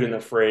got food in the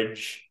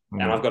fridge,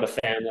 and Mm-hmm. I've got a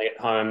family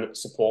at home that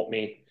support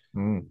me.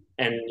 Mm-hmm.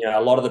 And a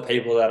lot of the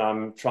people that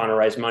I'm trying to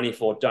raise money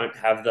for don't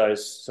have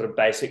those sort of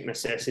basic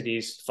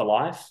necessities for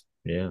life.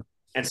 Yeah.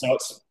 And so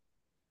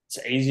it's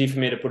easy for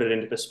me to put it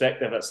into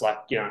perspective. It's like,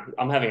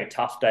 I'm having a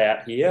tough day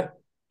out here,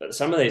 but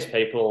some of these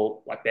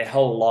people, like their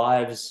whole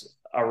lives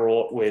are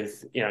wrought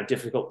with,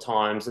 difficult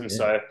times. And Yeah.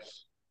 so,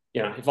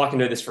 if I can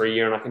do this for a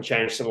year and I can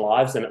change some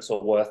lives, then it's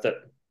all worth it.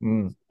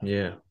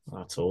 Yeah.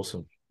 That's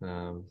awesome.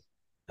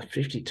 A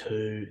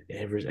 52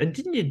 average. And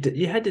didn't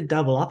you had to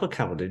double up a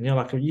couple, didn't you?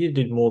 Like you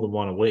did more than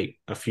one a week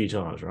a few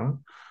times, right?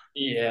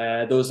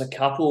 Yeah, there was a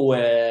couple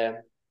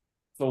where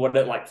for what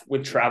it like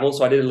with travel.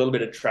 So I did a little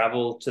bit of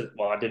travel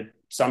I did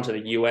some to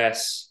the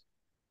US,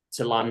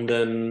 to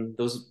London.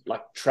 There was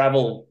like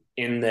travel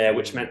in there,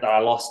 which Yeah. meant that I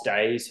lost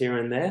days here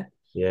and there,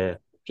 Yeah.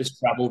 just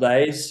travel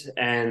days,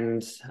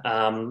 and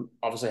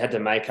obviously had to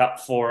make up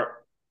for it.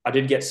 I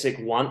did get sick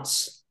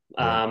once,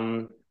 Yeah.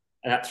 and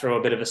that threw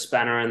a bit of a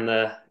spanner in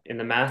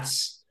the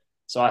maths.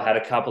 So I had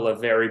a couple of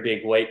very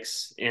big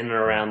weeks in and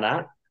around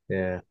that.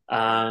 Yeah.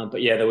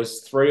 But yeah, there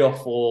was 3 or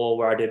 4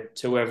 where I did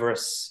 2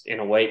 Everests in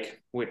a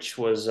week, which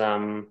was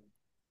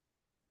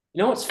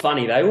what's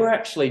funny? They were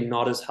actually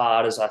not as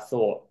hard as I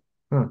thought.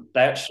 Huh.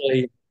 They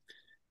actually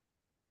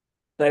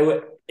they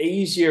were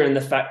easier in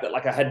the fact that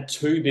like I had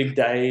 2 big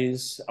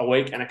days a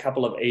week and a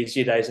couple of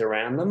easier days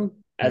around them,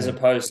 as Mm.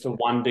 opposed to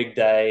one big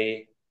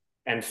day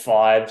and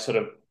 5 sort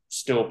of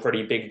still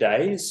pretty big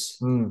days.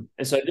 Mm.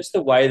 And so just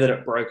the way that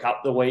it broke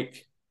up the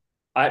week,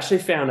 I actually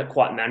found it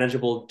quite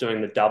manageable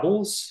doing the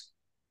doubles.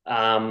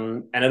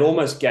 And it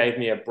almost gave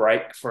me a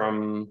break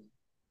from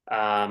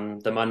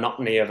the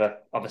monotony of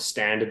a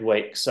standard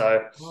week.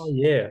 So Oh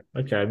yeah.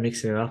 Okay,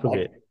 mixing it up a like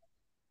bit.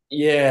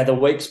 yeah, the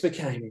weeks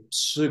became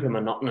super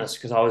monotonous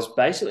because I was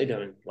basically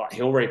doing like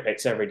hill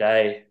repeats every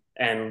day.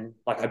 And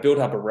like I built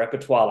up a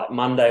repertoire. Like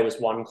Monday was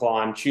one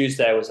climb,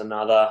 Tuesday was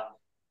another,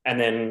 and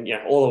then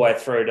all the way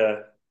through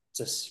to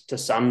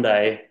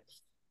Sunday.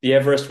 The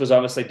Everest was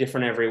obviously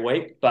different every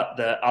week, but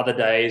the other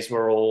days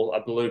were all a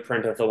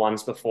blueprint of the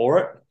ones before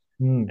it.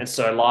 Mm. And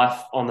so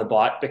life on the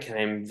bike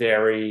became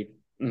very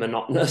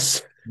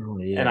monotonous. Oh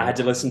And yeah. I had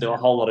to listen to a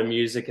whole lot of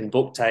music and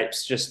book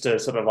tapes just to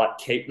sort of like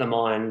keep the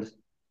mind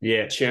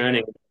Yeah.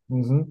 churning.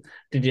 hmm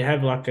Did you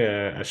have like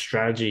a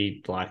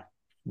strategy like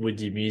with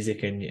your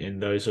music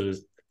and those sort of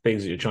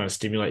things that you're trying to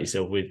stimulate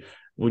yourself with?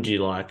 Would you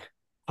like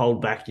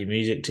hold back your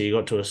music till you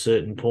got to a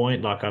certain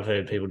point? Like I've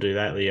heard people do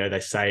that, they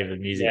save the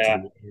music to Yeah.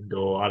 the end,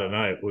 or I don't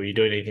know. Were you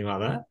doing anything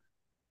like that?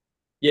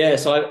 Yeah.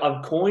 So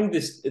I've coined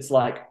this, it's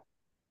like,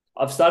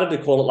 I've started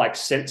to call it like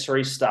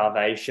sensory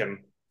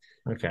starvation.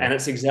 And Okay.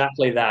 it's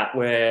exactly that,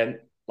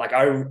 where like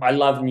I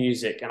love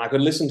music and I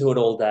could listen to it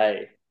all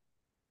day.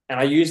 And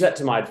I use that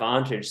to my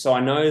advantage. So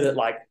I know that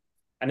like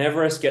an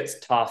Everest gets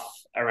tough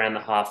around the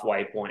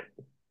halfway point.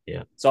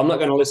 Yeah. So I'm not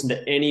going to listen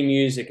to any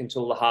music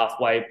until the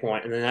halfway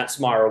point, and then that's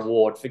my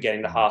reward for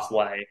getting to Nice.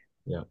 halfway.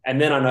 Yeah. And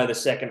then I know the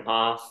second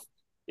half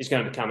is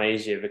going to become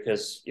easier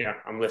because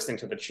I'm listening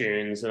to the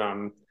tunes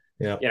and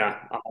Yeah.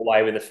 I'm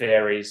away with the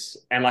fairies,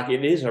 and like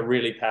it is a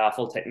really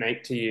powerful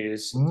technique to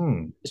use.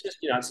 Mm. It's just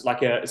it's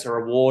like a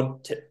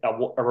reward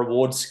a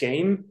reward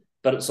scheme,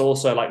 but it's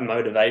also like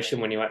motivation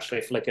when you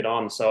actually flick it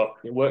on. So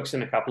it works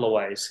in a couple of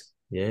ways.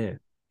 Yeah.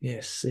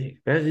 Yeah, sick.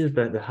 That is,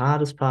 but the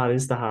hardest part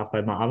is the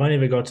halfway mark. I've only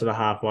ever got to the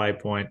halfway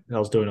point. I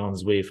was doing on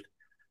Zwift,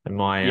 and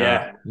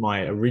Yeah.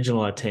 my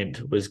original attempt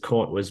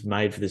was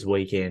made for this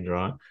weekend,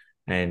 right?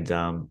 And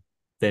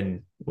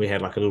then we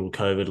had like a little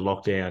COVID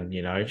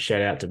lockdown.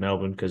 Shout out to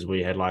Melbourne because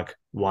we had like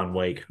 1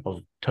 week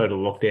of total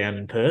lockdown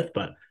in Perth,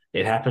 but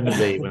it happened to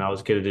be when I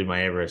was going to do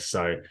my Everest,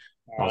 so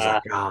I was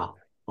like,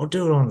 I'll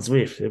do it on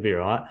Zwift. It'll be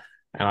all right.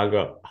 And I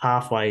got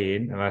halfway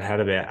in and I'd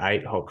had about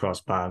 8 hot cross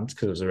buns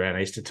because it was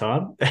around Easter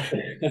time.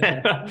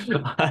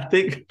 I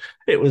think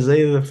it was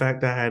either the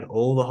fact I had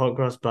all the hot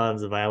cross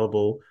buns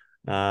available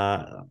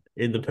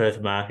in the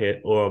Perth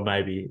market, or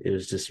maybe it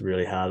was just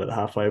really hard at the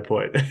halfway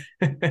point.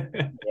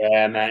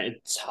 Yeah, man,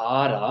 it's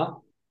harder.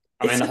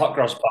 I mean, It's the hot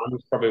cross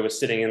buns probably was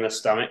sitting in the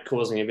stomach,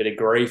 causing a bit of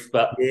grief.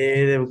 But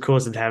Yeah, they were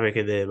causing havoc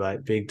in there,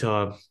 mate, big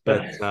time.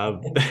 But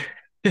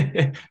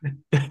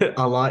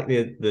I like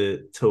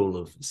the tool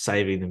of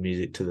saving the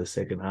music to the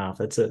second half.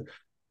 That's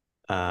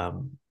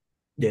um,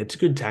 yeah, it's a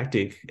good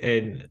tactic.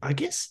 And I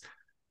guess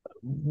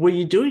were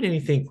you doing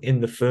anything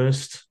in the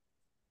first?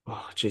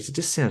 Oh, geez, it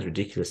just sounds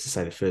ridiculous to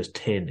say the first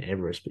 10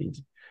 Everest, but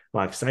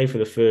like say for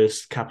the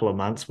first couple of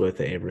months worth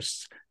of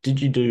Everest,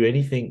 did you do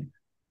anything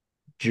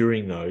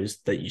during those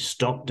that you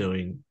stopped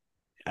doing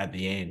at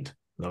the end?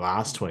 the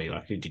last 20?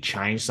 Like, did you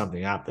change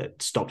something up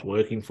that stopped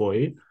working for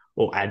you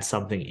or add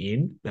something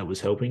in that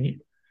was helping you?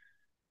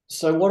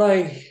 So what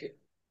I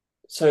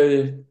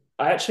so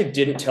I actually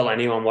didn't tell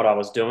anyone what I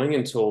was doing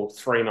until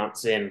 3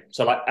 months in.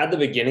 So like at the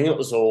beginning, it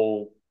was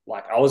all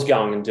like I was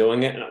going and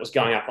doing it, and it was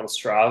going up on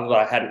Strava, but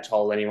I hadn't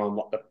told anyone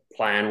what the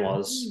plan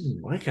was.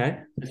 Okay.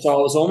 And so I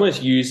was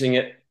almost using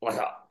it like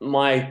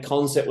my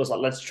concept was like,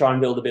 let's try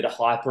and build a bit of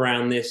hype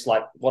around this.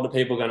 Like, what are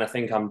people going to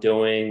think I'm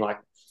doing? Like,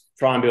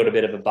 try and build a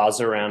bit of a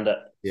buzz around it.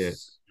 Yeah.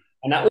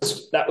 And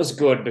that was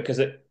good because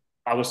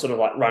I was sort of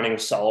like running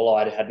solo.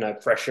 I had no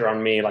pressure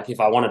on me. Like if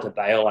I wanted to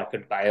bail, I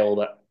could bail,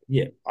 but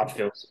Yeah. I'd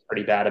feel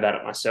pretty bad about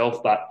it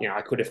myself. But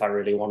I could if I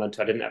really wanted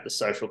to. I didn't have the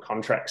social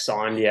contract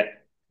signed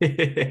yet.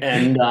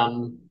 And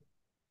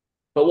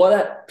but what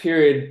that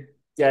period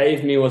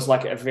gave me was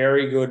like a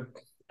very good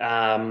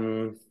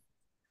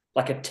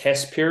like a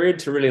test period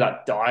to really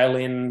like dial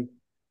in,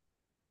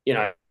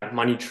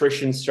 my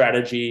nutrition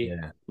strategy,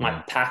 Yeah. my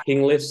Yeah.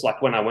 packing list,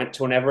 like when I went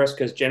to an Everest,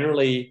 because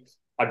generally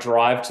I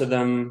drive to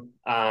them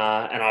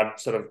and I'd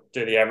sort of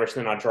do the Everest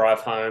and then I drive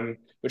home,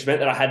 which meant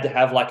that I had to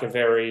have like a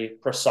very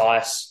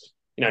precise,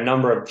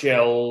 number of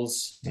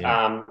gels,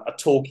 Yeah. a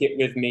toolkit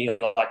with me,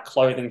 like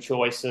clothing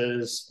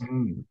choices.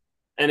 Mm.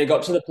 And it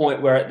got to the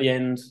point where at the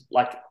end,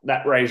 like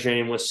that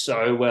regime was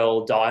so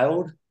well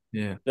dialed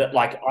Yeah. that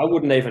like I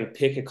wouldn't even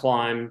pick a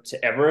climb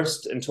to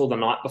Everest until the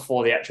night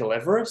before the actual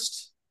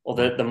Everest or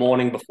the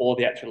morning before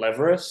the actual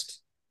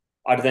Everest.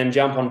 I'd then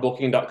jump on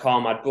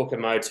booking.com, I'd book a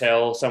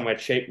motel somewhere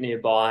cheap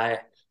nearby.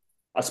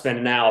 I'd spend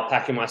an hour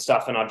packing my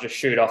stuff and I'd just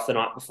shoot off the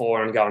night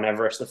before and go on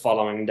Everest the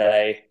following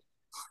day.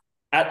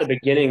 At the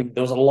beginning,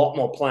 there was a lot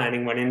more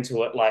planning went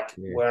into it, like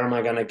Yeah. where am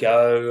I going to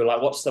go?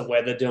 Like what's the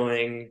weather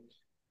doing?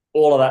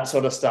 All of that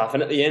sort of stuff.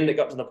 And at the end, it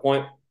got to the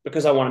point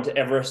because I wanted to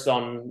Everest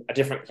on a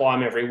different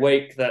climb every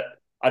week that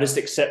I just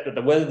accepted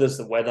the weather. There's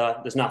the weather.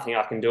 There's nothing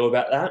I can do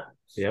about that.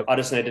 Yep. I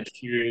just needed to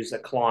choose a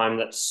climb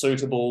that's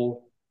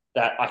suitable,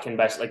 that I can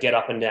basically get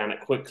up and down it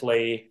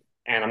quickly,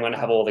 and I'm going to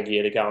have all the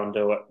gear to go and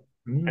do it.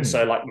 And Mm.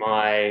 so, like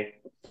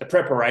the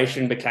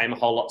preparation became a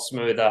whole lot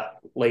smoother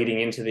leading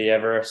into the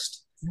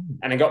Everest,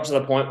 and it got to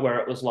the point where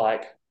it was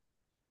like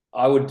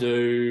I would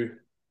do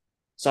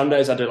some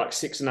days I do like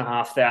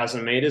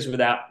 6,500 meters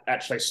without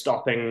actually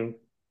stopping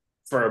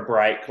for a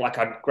break. Like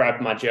I'd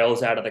grab my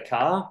gels out of the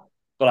car,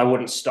 but I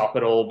wouldn't stop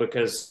at all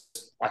because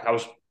like I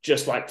was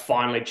just like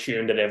finely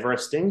tuned at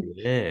Everesting.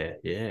 Yeah.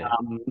 Yeah.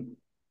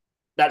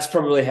 That's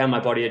probably how my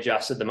body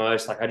adjusted the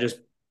most. Like I just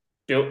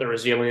built the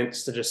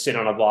resilience to just sit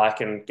on a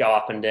bike and go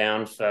up and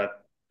down for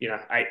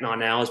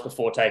 8-9 hours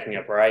before taking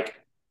a break.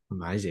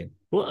 Amazing.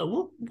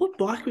 What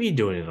bike were you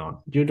doing it on?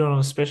 You were doing on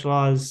a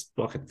specialized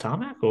like a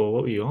tarmac or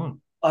what were you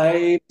on?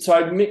 I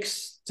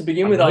mixed to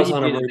begin I with. know I was you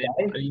on a did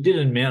Roubaix. you did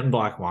a mountain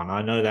bike one.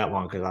 I know that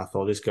one because I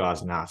thought this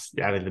guy's nuts.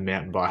 You added the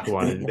mountain bike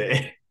one in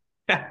there.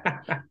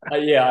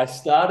 Yeah, I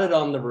started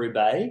on the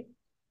Roubaix,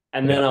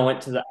 and then Yep. I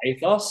went to the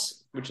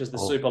Athos, which is the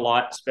Oh, super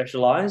light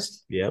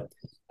specialized. yep.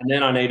 And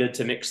then I needed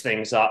to mix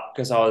things up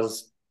because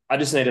I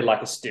just needed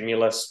like a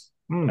stimulus,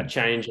 a Mm,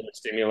 change in the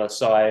stimulus.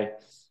 So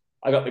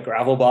I got the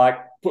gravel bike,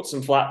 put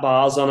some flat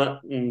bars on it,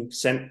 and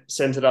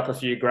sent it up a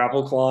few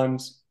gravel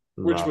climbs,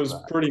 which love was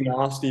that. pretty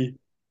nasty.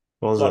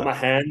 What was Like it? my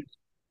hand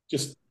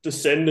just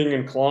descending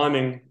and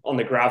climbing on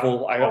the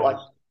gravel. I got like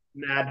Oh,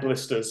 mad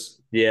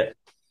blisters, yeah.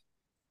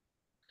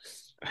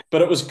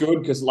 but it was good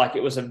because like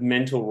it was a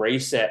mental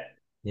reset.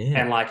 Yeah.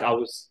 And like I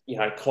was,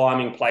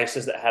 climbing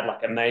places that had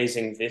like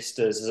amazing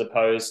vistas as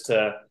opposed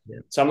to Yeah.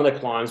 some of the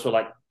climbs were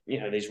like,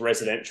 these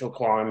residential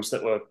climbs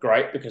that were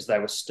great because they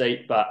were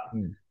steep, but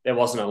Mm, there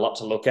wasn't a lot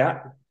to look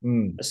at.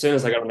 mm. As soon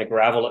as I got on the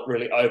gravel, it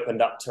really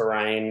opened up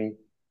terrain,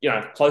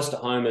 close to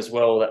home as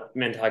well. That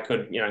meant I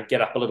could,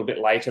 get up a little bit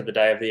later the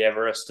day of the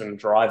Everest and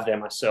drive there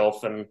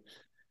myself and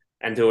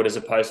do it as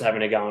opposed to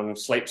having to go and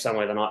sleep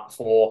somewhere the night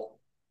before.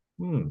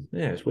 Mm.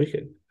 Yeah, it's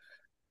wicked.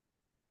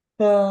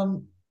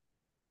 Um,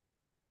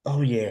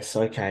 oh yes,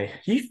 okay.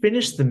 You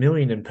finished the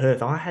million in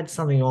Perth. I had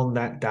something on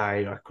that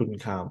day. I couldn't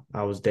come.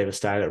 I was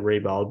devastated at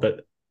Rebold,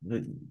 but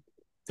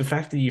the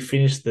fact that you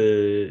finished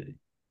the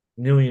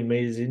million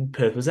meters in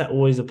Perth, was that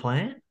always a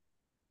plan?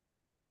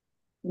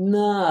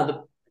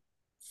 Nah,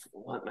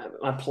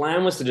 my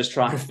plan was to just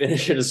try and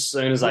finish it as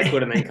soon as I Yeah.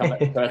 could and then come back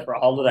to Perth for a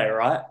holiday,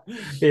 right?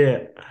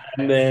 Yeah.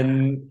 And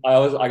then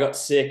I got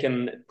sick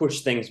and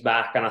pushed things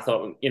back, and I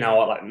thought, you know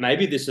what, like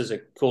maybe this is a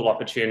cool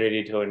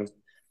opportunity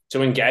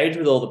to engage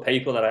with all the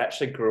people that I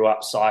actually grew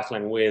up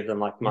cycling with and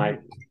like my Yeah.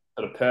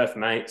 sort of Perth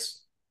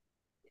mates.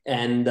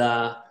 And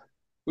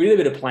we did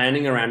a bit of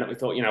planning around it. We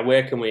thought,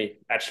 where can we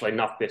actually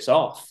knock this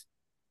off?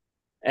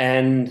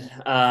 And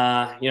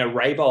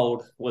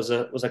Raybold was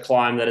a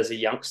climb that as a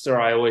youngster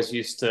I always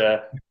used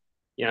to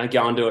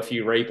go and do a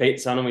few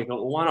repeats on, and we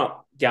thought, well, why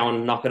not go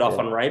and knock it off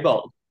on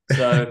Raybold?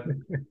 So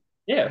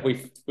yeah,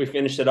 we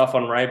finished it off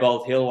on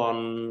Raybold Hill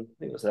on I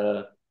think it was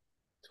the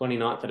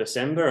 29th of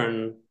December,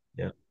 and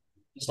Yeah.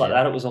 just like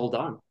Yeah. that, it was all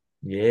done.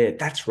 Yeah,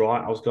 that's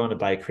right. I was going to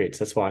Bay Crits.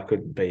 That's why I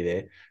couldn't be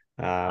there.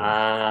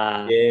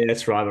 Ah, Yeah,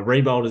 that's right. But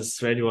Rebold is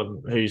for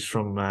anyone who's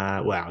from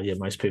well, yeah,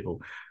 most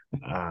people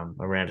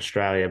around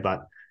Australia,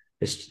 but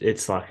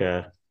it's like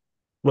a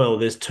well,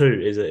 there's two.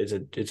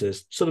 It's a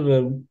sort of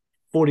a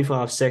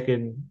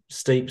 45-second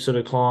steep sort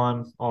of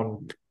climb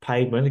on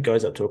pavement. It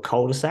goes up to a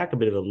cul-de-sac, a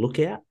bit of a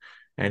lookout,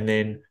 and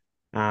then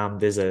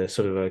there's a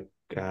sort of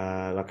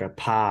a like a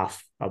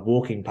path, a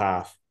walking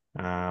path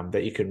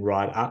that you can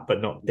ride up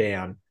but not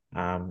down.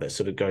 That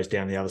sort of goes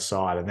down the other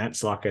side, and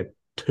that's like a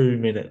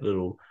 2-minute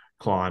little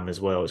climb as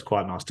well. It's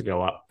quite nice to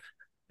go up,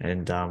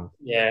 and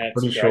yeah, it's a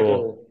pretty great sure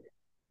little.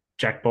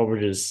 Jack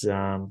Bobridge's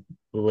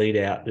lead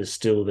out is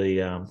still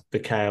the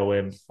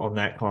KOM on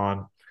that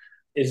climb.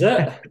 Is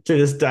it? To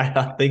this day,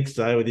 I think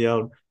so, with the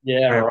old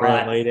Yeah, Graham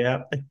Brown right. lead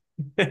out.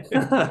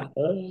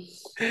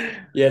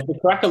 Yeah, it's a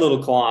crack a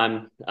little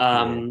climb.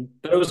 Yeah,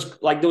 But it was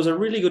like there was a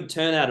really good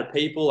turnout of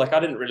people. Like I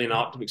didn't really know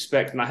what to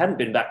expect, and I hadn't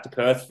been back to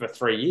Perth for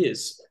 3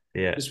 years,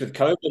 yeah. just with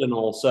COVID and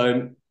all. So I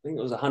think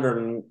it was 100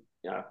 and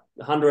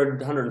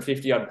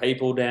 150 odd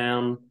people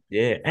down.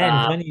 Yeah, and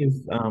Um, plenty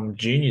of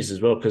juniors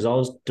as well. Because I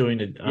was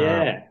doing it,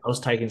 yeah, I was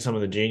taking some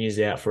of the juniors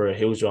out for a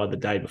hills ride the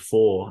day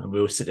before, and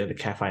we were sitting at a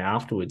cafe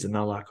afterwards, and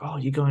they're like, "Oh,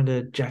 you're going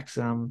to Jack's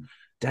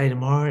day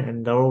tomorrow,"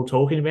 and they're all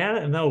talking about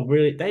it, and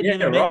they'd yeah,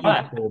 never met you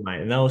right. before,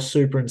 mate, and they were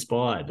super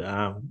inspired.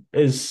 It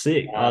was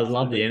sick. I That's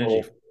love the really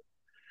energy. cool.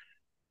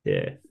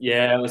 Yeah.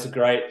 Yeah, it was a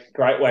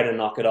great way to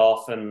knock it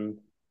off. And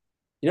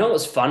you know what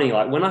was funny?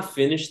 Like when I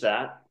finished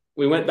that,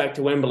 we went back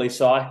to Wembley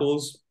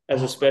Cycles as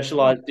a Oh, yeah.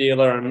 specialized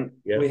dealer, and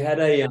we Yep. had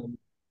a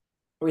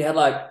we had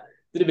like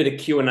did a bit of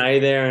Q&A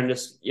there, and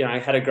just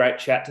had a great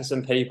chat to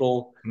some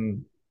people.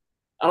 Mm.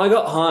 And I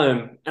got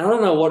home, and I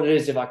don't know what it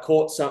is if I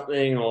caught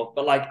something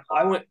but like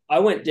I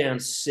went down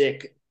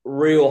sick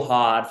real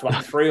hard for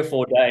like 3 or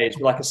 4 days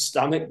with like a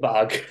stomach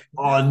bug,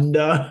 Oh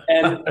no.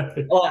 and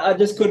like, I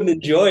just couldn't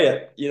enjoy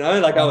it.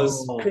 Like I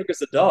was Oh. crook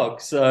as a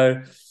dog.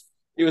 So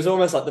it was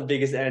almost like the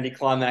biggest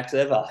anticlimax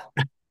ever.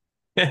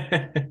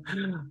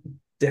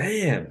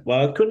 Damn.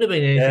 Well, it couldn't have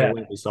been anything Yeah, with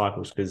Wembley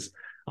Cycles because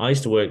I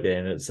used to work there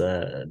and it's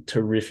a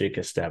terrific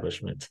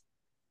establishment.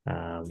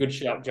 Um, good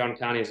shot. John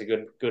Carney is a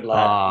good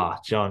lad.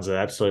 John's an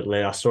absolute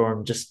lead. I saw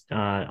him just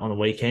on the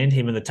weekend,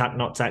 him and the Tuck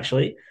Knots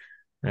actually.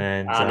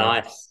 And Ah,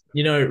 nice.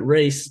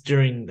 Reese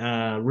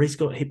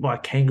got hit by a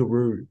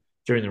kangaroo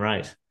during the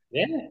race.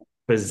 Yeah,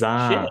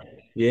 Bizarre. shit.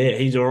 Yeah,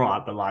 he's all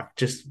right, but like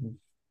just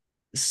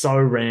so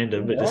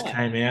random. It just Right.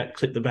 came out,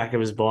 clipped the back of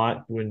his bike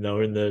when they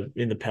were in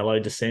the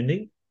Pello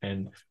descending,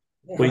 and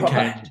Yeah, we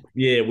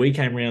right.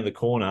 came around the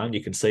corner, and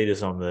you can see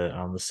this on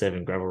the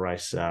Seven Gravel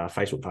Race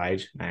Facebook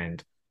page,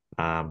 and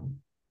um,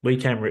 we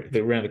came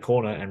around the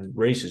corner, and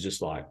Reese is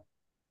just like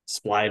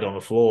splayed on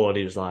the floor, and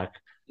he was like,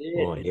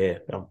 "Oh Yeah.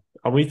 yeah."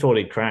 We thought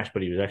he'd crashed,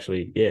 but he was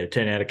actually it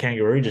turned out a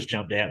kangaroo just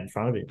jumped out in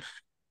front of him.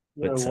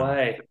 No But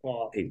way.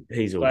 Oh,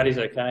 he's all glad good. he's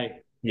okay.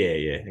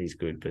 Yeah, he's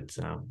good. But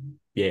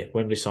yeah,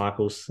 Wembley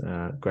Cycles,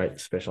 great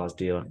specialized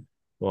dealer.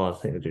 Well, I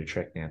think they do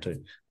Trek now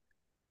too.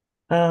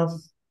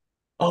 Um,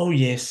 oh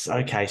yes,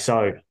 okay.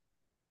 So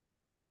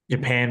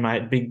Japan,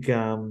 mate, big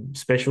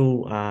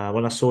special.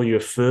 When I saw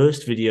your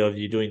first video of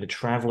you doing the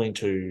traveling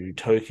to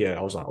Tokyo,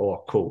 I was like,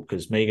 oh, cool,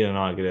 because Megan and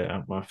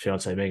I my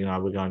fiance Megan and I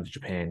we're going to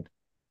Japan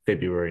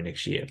February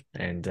next year,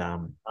 and Ah,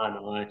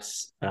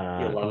 nice. You'll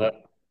uh, love it.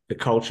 the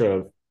culture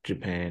of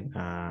Japan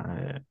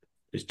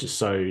is just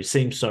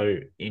seems so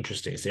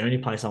interesting. It's the only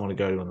place I want to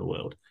go to in the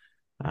world.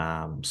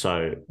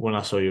 So when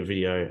I saw your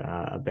video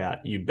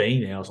about you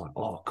being there, I was like,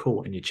 oh,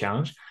 cool, and your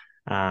challenge.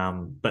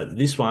 But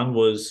this one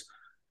was,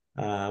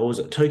 what was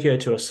it, Tokyo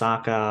to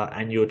Osaka,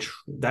 and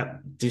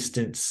that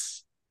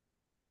distance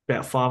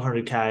about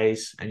 500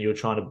 k's, and you were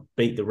trying to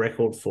beat the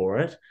record for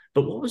it.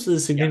 But what was the Yeah.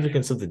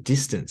 significance of the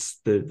distance,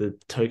 the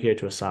Tokyo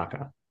to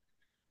Osaka?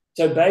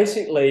 So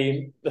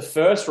basically, the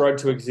first road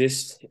to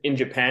exist in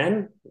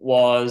Japan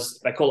was,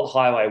 they call it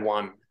Highway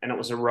 1, and it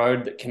was a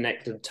road that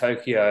connected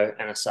Tokyo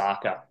and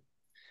Osaka.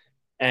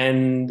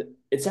 And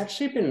it's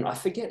actually been, I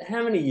forget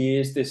how many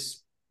years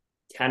this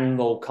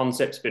cannonball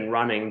concept's been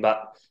running,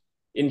 but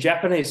in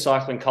Japanese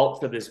cycling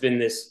culture, there's been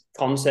this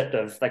concept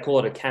of, they call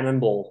it a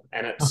cannonball,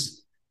 and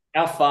it's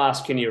how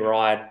fast can you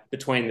ride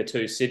between the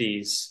two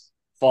cities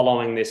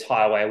following this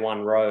Highway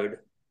 1 road?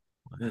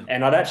 Wow.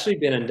 And I'd actually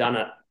been and done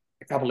it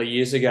a couple of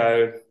years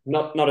ago,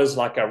 not as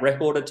like a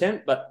record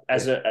attempt, but Yeah.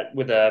 as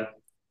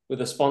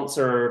a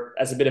sponsor,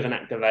 as a bit of an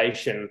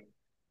activation.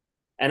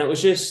 And it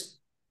was just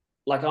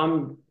like,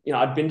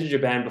 I'd been to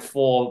Japan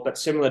before, but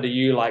similar to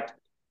you, like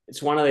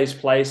it's one of these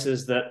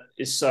places that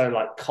is so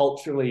like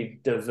culturally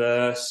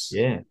diverse.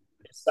 Yeah.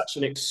 It's such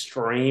an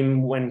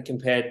extreme when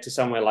compared to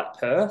somewhere like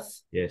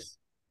Perth. Yes.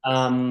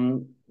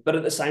 But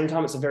at the same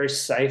time, it's a very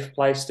safe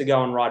place to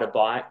go and ride a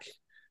bike.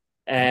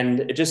 And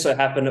it just so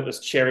happened it was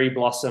cherry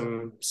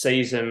blossom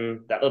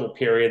season, that little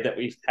period that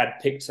we had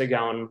picked to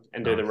go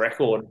and do the Nice.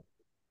 record.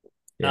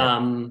 Yeah.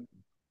 Um,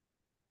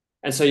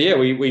 and so yeah,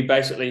 we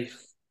basically,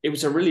 it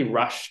was a really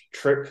rushed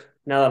trip.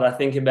 Now that I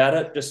think about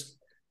it, just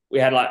we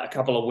had like a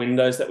couple of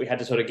windows that we had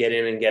to sort of get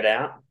in and get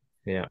out.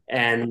 Yeah.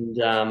 And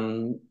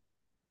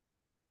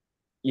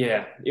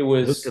Yeah, it It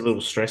looked a was.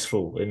 little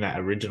stressful in that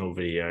original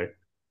video.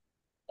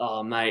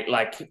 Oh, mate,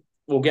 like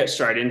we'll get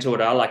straight into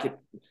it.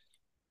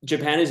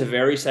 Japan is a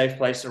very safe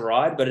place to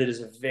ride, but it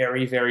is a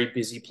very, very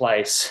busy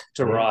place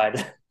to Yeah. ride,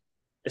 I'm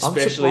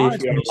especially if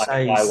surprised you're on you like a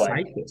say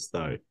highway. safest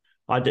though.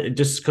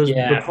 Just because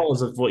Yeah.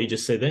 of what you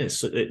just said then,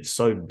 it's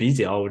so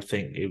busy. I would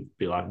think it would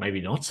be like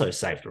maybe not so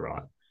safe to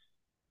ride.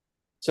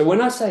 So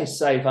when I say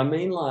safe, I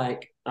mean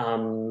like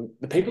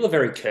the people are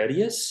very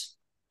courteous.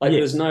 Like Yeah,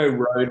 there's no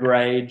road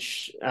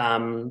rage.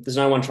 There's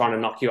no one trying to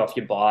knock you off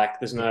your bike.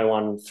 There's yeah, no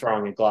one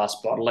throwing a glass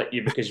bottle at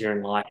you because you're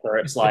in Lycra.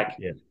 It's like,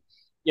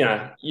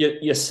 yeah,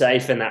 you're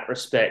safe in that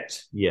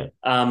respect. yeah.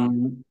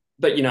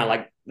 But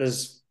like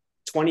there's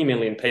 20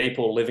 million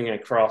people living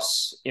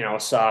across,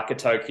 Osaka,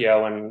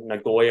 Tokyo, and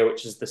Nagoya,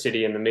 which is the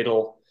city in the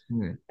middle.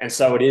 Hmm. And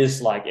so it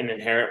is like an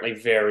inherently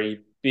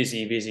very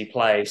busy, busy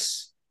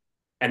place.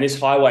 And this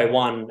Highway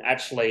 1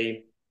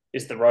 actually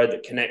is the road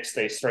that connects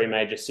these three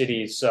major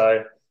cities.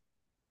 So,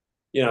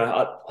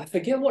 I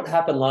forget what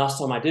happened last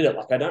time I did it.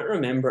 Like, I don't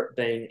remember it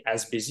being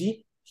as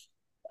busy.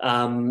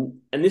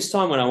 And this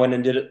time when I went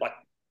and did it,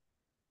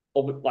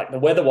 like the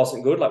weather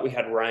wasn't good. Like, we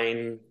had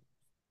rain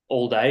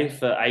all day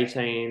for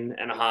 18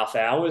 and a half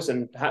hours.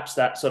 And perhaps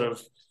that sort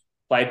of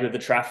played with the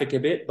traffic a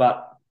bit.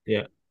 But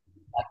Yeah.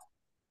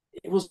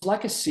 it was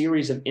like a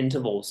series of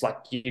intervals. Like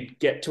you'd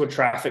get to a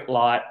traffic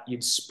light,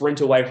 you'd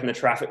sprint away from the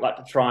traffic light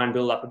to try and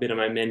build up a bit of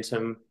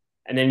momentum,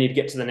 and then you'd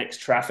get to the next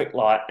traffic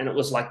light, and it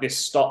was like this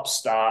stop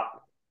start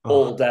Oh,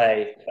 all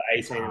day for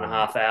it's 18 and a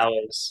hard. half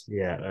hours.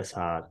 Yeah, that's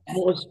hard. And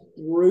it was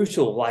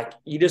brutal. Like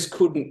you just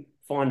couldn't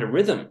find a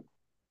rhythm.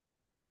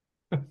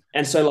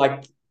 And so,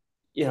 like,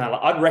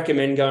 I'd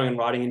recommend going and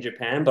riding in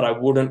Japan, but I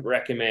wouldn't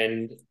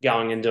recommend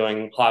going and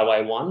doing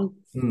Highway 1.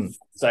 Mm.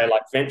 So,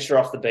 like, venture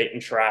off the beaten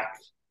track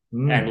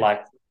and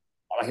Mm.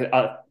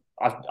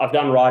 I've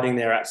done riding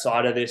there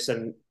outside of this,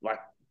 and like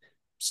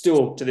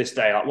still to this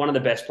day, like one of the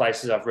best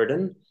places I've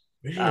ridden.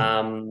 Really?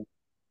 Um,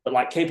 but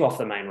like keep off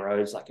the main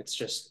roads. Like it's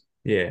just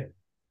Yeah.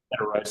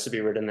 better roads to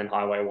be ridden than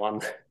Highway 1.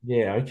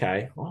 Yeah,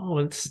 okay. Oh,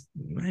 it's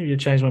maybe you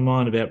changed my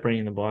mind about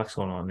bringing the bikes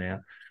on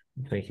now.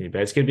 I'm thinking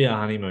about it's gonna be a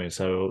honeymoon,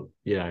 so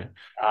Yeah,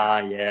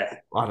 I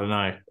don't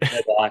know.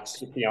 no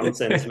bikes,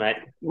 nonsense, mate.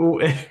 Well,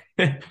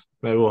 maybe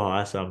we'll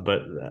hire some,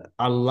 but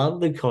I love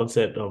the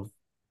concept of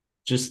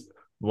just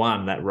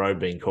one, that road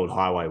being called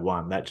Highway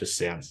One. That just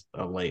sounds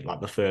elite,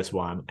 like the first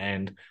one.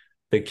 And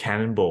the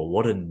Cannonball,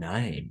 what a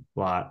name.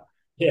 Like,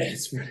 Yeah,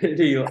 it's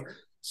really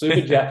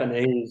super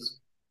Japanese.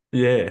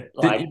 yeah.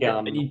 Like,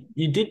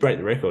 You did break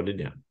the record, didn't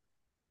you?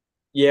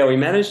 yeah, we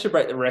managed to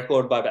break the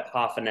record by about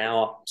half an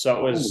hour. So it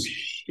Oh was,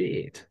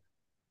 shit.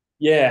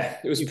 yeah,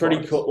 it was You pretty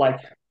bikes. cool. Like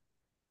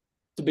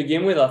to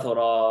begin with, I thought,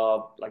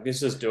 oh, like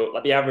this is do it.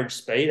 Like the average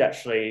speed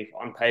actually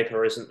on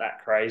paper isn't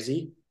that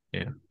crazy.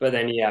 Yeah. But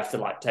then you have to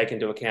like take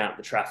into account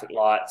the traffic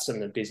lights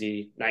and the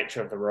busy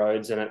nature of the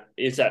roads. And it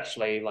is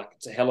actually like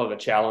it's a hell of a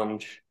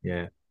challenge.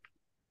 Yeah.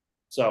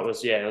 So it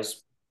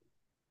was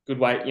good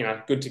way,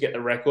 good to get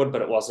the record,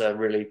 but it was a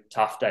really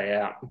tough day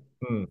out.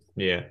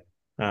 Yeah.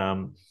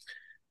 Um,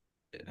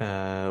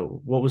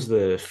 what was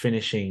the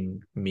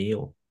finishing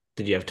meal?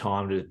 Did you have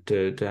time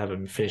to have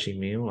a finishing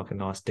meal, like a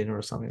nice dinner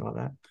or something like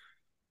that?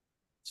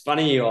 It's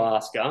funny you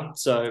ask, huh?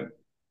 So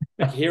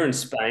like here in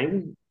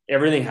Spain,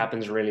 everything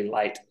happens really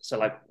late. So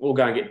like we'll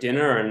go and get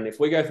dinner, and if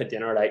we go for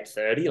dinner at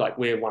 8:30, like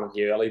we're one of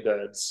the early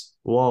birds.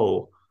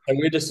 Whoa. And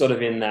we're just sort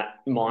of in that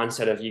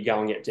mindset of you go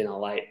and get dinner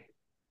late.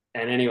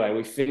 And anyway,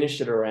 we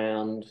finished it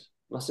around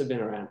must have been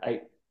around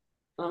eight.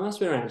 Oh, it must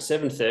have been around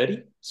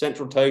 7:30,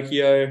 Central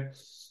Tokyo.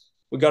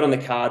 We got in the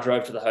car,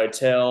 drove to the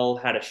hotel,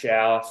 had a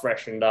shower,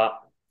 freshened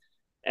up,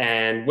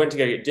 and went to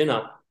go get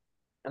dinner.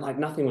 And like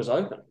nothing was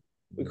open.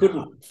 We No.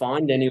 couldn't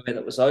find anywhere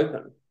that was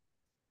open.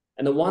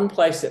 And the one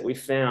place that we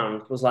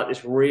found was like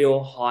this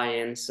real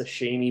high-end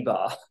sashimi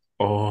bar.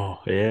 Oh,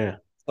 yeah.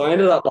 So I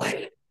ended up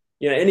like,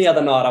 any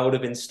other night I would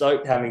have been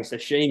stoked having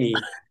sashimi.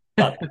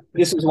 But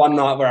this was one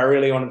night where I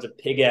really wanted to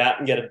pig out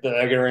and get a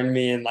burger in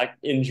me and like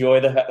enjoy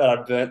the fact that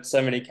I'd burnt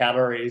so many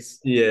calories.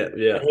 Yeah, And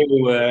yeah. here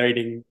we were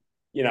eating,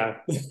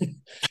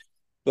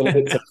 little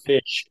bits of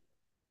fish.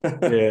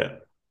 Yeah.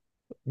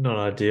 Not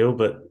ideal,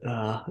 but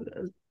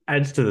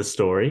adds to the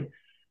story.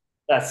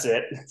 That's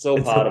it. It's all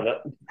It's part of it.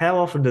 how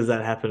often does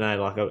that happen?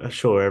 Like I'm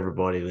sure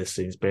everybody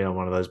listening's been on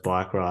one of those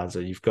bike rides,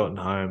 or you've gotten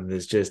home.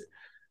 There's just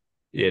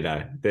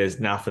there's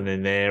nothing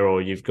in there,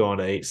 or you've gone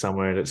to eat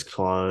somewhere and it's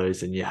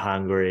closed, and you're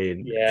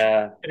hungry.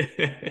 Yeah.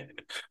 And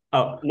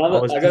oh,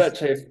 Another, I got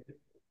to tell you,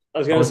 I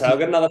was I going to was say, I've just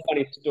got another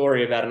funny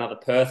story about another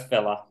Perth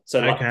fella.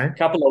 So, like okay. a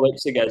couple of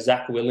weeks ago,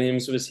 Zach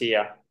Williams was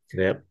here,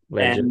 Yep,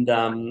 legend.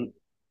 and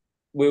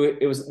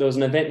there was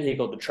an event here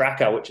called the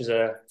Tracker, which is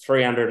a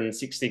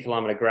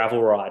 360-kilometer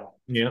gravel ride.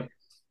 Yep.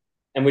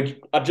 And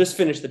I'd just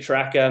finished the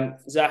Tracker.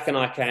 Zach and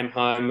I came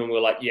home and we were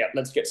like, yeah,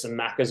 let's get some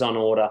Maccas on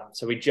order.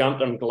 So we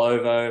jumped on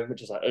Glovo,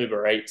 which is like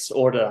Uber Eats,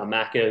 ordered our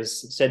Maccas,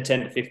 said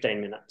 10 to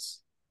 15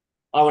 minutes.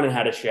 I went and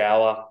had a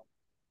shower.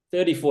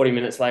 30, 40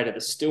 minutes later,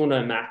 there's still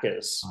no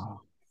Maccas.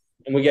 Oh,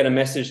 And we get a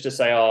message to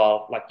say,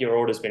 oh, like your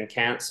order's been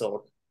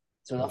cancelled.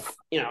 So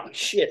like,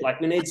 shit, like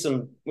we need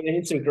some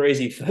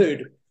greasy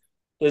food.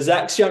 So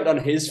Zach's jumped on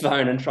his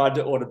phone and tried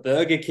to order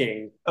Burger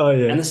King. Oh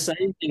And yeah. the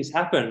same thing's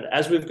happened.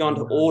 As we've gone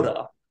to No.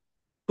 order,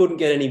 couldn't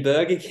get any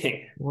Burger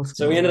King. What's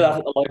So going we ended up on?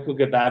 at the local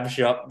kebab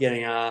shop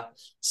getting a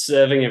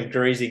serving of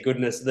greasy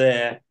goodness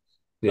there.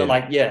 But Yeah.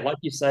 like, yeah, like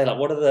you say, like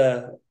what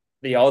are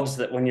the odds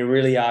that when you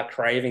really are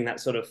craving that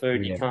sort of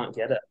food, you Yeah. can't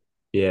get it?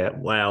 Yeah,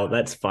 wow,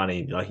 that's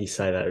funny. Like you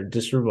say that, it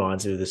just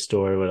reminds me of the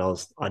story when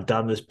I'd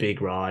done this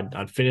big ride.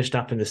 I'd finished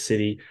up in the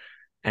city,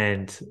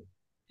 and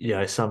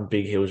some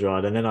big hills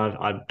ride, and then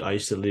I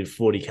used to live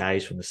 40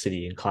 k's from the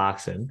city in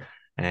Clarkson,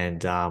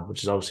 and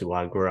which is obviously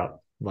why I grew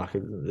up like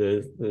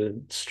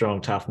the strong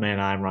tough man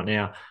I am right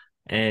now,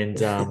 and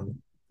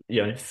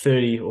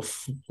 30 or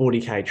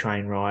 40 k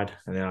train ride,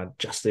 and then I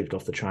just lived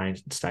off the train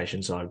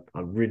station, so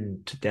I'd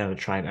ridden down the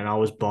train, and I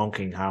was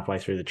bonking halfway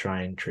through the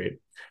train trip.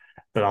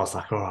 But I was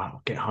like, all right,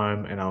 I'll get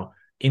home. And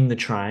in the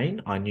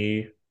train, I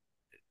knew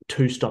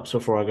 2 stops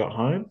before I got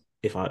home,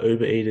 if I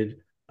Uber eated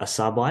a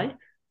Subway,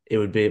 it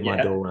would be at my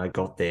Yeah. door when I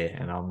got there.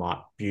 And I'm like,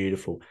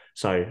 beautiful.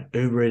 So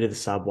Uber eated the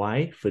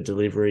Subway for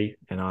delivery.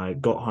 And I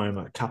got home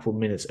a couple of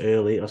minutes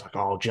early. I was like,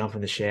 oh, I'll jump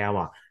in the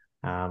shower.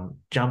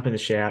 Jump in the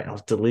shower. I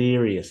was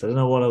delirious. I don't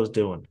know what I was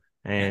doing.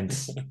 And,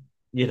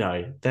 they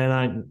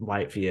don't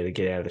wait for you to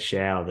get out of the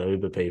shower, the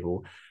Uber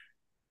people.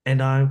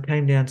 And I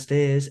came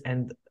downstairs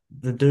and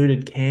the dude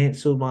had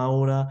cancelled my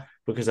order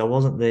because I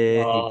wasn't there.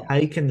 He'd Oh,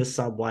 taken the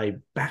Subway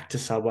back to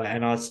Subway,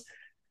 and I was,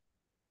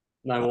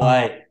 no oh,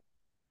 way.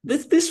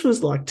 this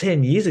was like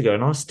 10 years ago,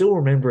 and I still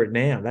remember it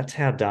now. That's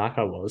how dark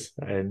I was.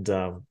 And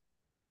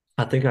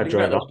I think I Think about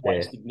drove those up there.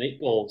 wasted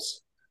meatballs.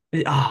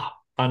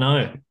 I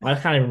know. I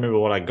can't even remember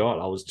what I got.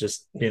 I was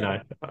just, yeah.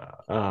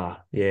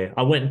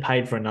 I went and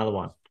paid for another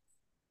one.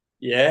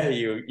 Yeah,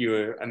 you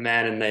were a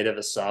man in need of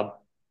a sub.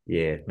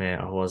 Yeah,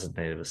 man, I was in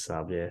need of a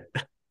sub. Yeah.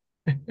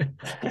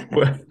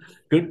 Well,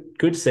 good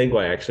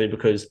segue actually,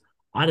 because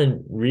I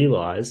didn't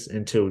realize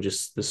until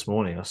just this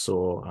morning I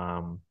saw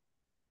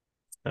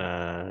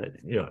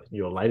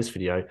your latest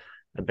video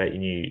about your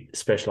new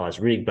specialized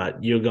rig,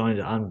 but you're going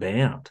to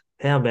Unbound.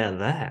 How about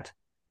that?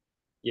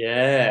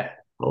 Yeah.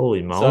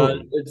 Holy So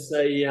moly. it's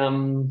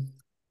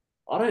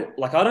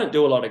I don't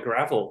do a lot of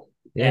gravel.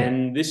 Yeah,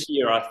 And this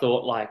year I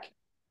thought like,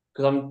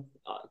 because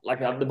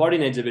the body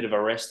needs a bit of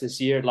a rest this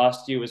year.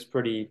 Last year was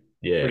pretty,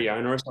 yeah, pretty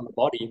onerous on the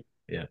body.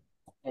 yeah.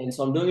 And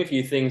so I'm doing a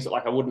few things that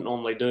like I wouldn't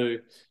normally do.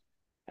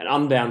 And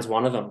Unbound's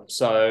one of them.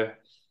 So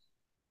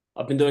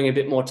I've been doing a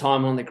bit more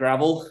time on the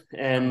gravel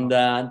and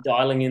Oh,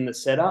 dialing in the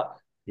setup.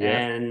 yeah.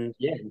 And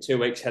yeah, in 2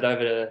 weeks head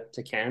over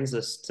to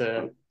Kansas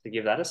to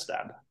give that a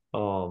stab.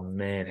 Oh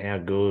man, how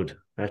good.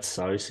 That's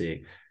so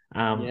sick.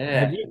 Have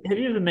Yeah.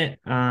 you ever met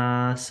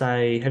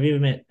have you ever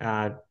met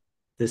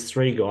there's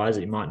 3 guys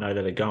that you might know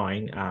that are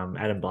going.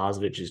 Adam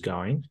Blazevich is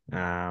going.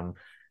 Yeah,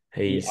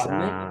 He's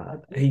I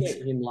did he's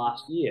meet him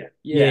last year.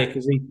 Yeah, Yeah.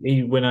 because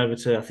he went over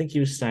to, I think he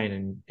was staying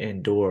in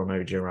Andorra or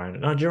maybe Girona.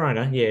 No,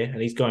 Girona, yeah,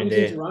 and he's He going was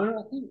in there. Toronto,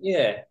 I think.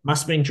 Yeah.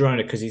 Must have been Girona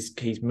because he's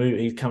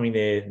coming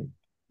there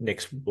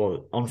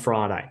on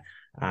Friday.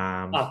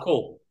 Um, Ah,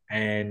 cool.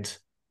 and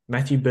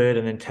Matthew Bird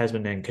and then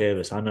Tasman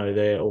Nankervis. I know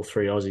they're all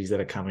 3 Aussies that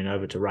are coming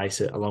over to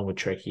race it along with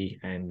Trekkie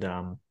and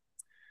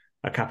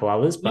a couple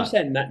others. Did you But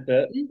say Matt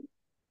Burton?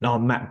 no,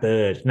 Matt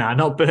Bird. No,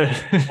 not Bird.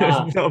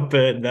 Ah, Not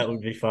Bird. That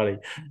would be funny.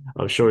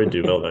 I'm sure he'd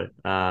do well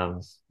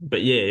though.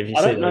 But yeah, if you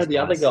I see don't know those the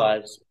other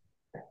guys, guys.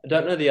 I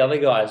don't know the other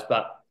guys,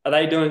 but are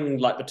they doing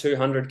like the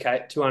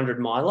 200K, 200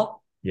 miler?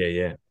 yeah,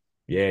 yeah,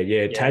 yeah,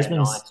 yeah. Yeah,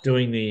 Tasman's nice.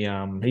 doing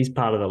the he's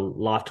part of the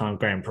Lifetime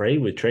Grand Prix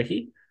with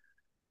Trekkie.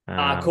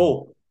 Ah, Um,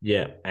 cool.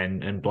 yeah,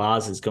 and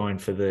Blas is going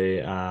for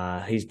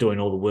the he's doing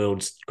all the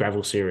world's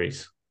gravel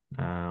series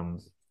um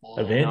Ah,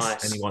 events,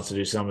 and he nice. wants to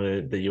do some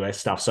of the US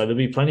stuff. So there'll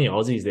be plenty of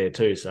Aussies there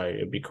too. So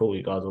it'd be cool.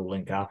 You guys will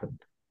link up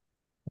and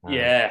uh,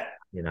 Yeah.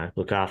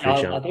 look after Yeah,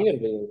 each I other. think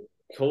it'd be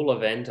a cool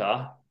event.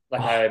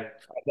 Like Oh,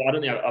 I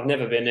don't know. I've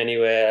never been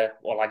anywhere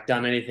or like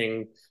done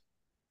anything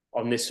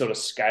on this sort of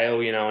scale,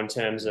 in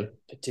terms yeah.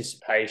 of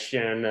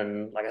participation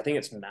and like I think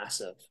it's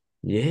massive.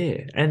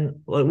 Yeah,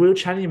 and like we were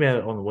chatting about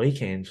it on the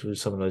weekends with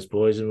some of those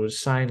boys, and we were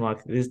saying like,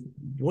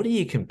 what do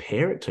you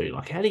compare it to?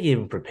 Like, how do you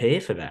even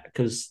prepare for that?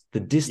 Because the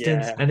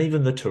distance Yeah. and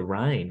even the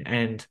terrain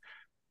and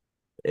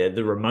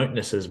the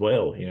remoteness as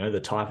well.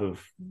 The type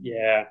of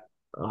Yeah.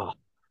 oh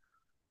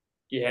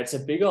Yeah, it's a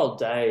big old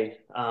day.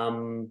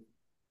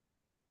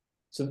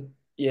 So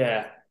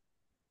yeah,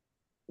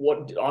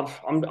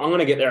 I'm going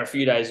to get there a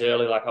few days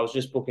early. Like I was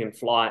just booking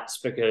flights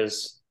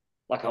because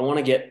like I want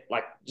to get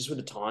like just with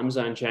the time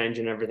zone change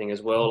and everything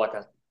as well.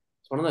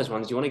 It's one of those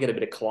ones you want to get a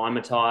bit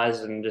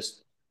acclimatized and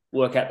just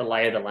work out the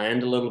lay of the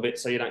land a little bit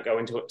so you don't go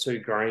into it too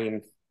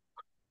green.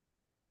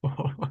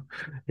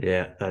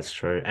 yeah, that's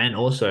true. And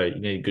also, you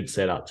need a good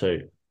setup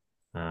too.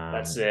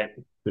 That's Um,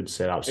 it. Good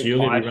setup. So Big you're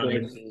going to be tire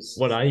running. choices.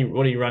 What are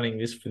you running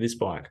this for this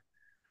bike?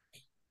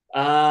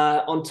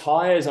 On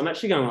tires, I'm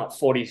actually going like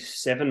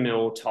 47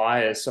 mil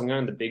tires. So I'm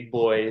going the big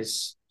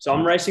boys. So I'm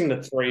Nice. racing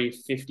the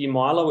 350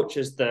 miler, which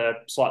is the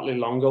slightly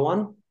longer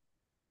one.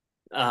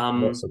 Not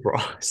Um,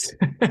 surprised.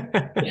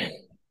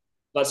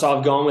 but so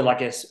I've gone with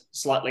like a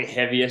slightly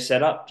heavier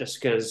setup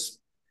just because,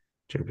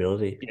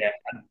 Durability. yeah,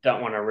 I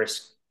don't want to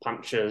risk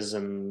punches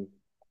and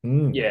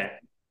Mm. yeah,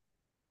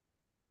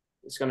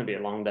 it's going to be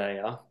a long day.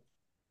 Yeah.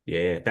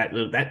 Yeah,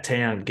 that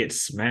town gets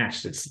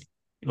smashed. It's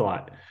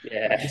like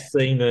Yeah. just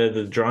seeing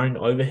the drone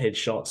overhead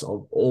shots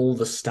of all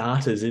the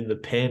starters in the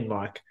pen.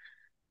 Like,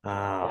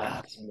 ah, Yeah.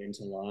 It's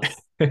mental.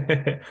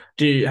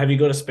 have you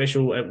got a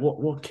special?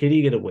 What kit are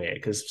you gonna wear?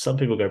 Because some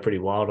people go pretty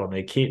wild on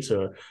their kits,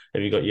 or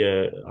have you got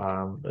your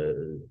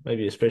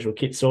maybe a special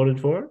kit sorted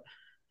for it?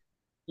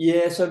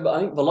 Yeah. So I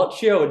think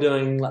Velocio are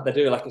doing like they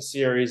do like a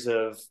series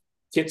of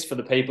kits for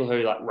the people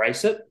who like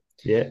race it.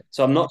 Yeah.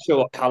 So I'm not sure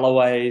what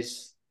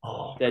colorways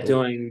Oh, they're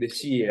cool. doing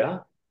this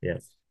year, Yeah.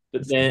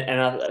 but then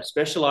and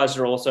Specialized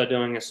are also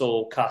doing us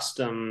all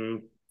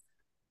custom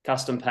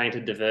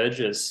painted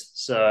divergers.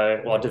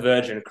 So well, Oh,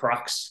 divergent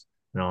crux.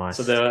 So nice.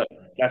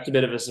 that's a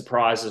bit of a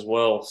surprise as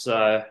well.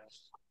 So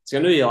it's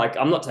going to be like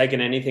I'm not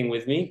taking anything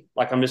with me.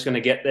 Like I'm just going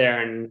to get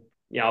there and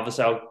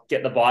obviously I'll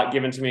get the bike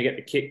given to me, get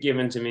the kit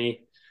given to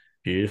me.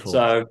 Beautiful.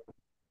 So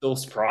it'll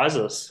surprise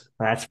us.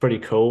 That's pretty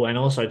cool. And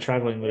also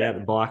traveling without the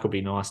Yeah. bike would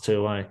be nice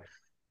too, eh?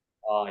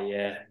 Oh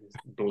yeah,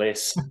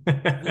 bliss.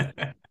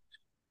 Nothing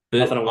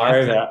But to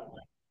worry about.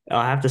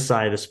 I have to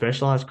say, the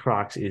Specialized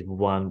Crux is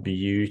one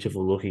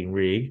beautiful looking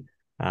rig.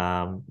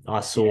 I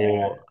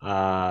saw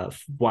Yeah.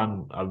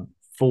 one a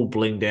full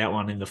blinged out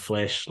one in the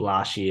flesh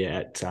last year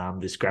at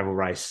this gravel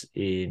race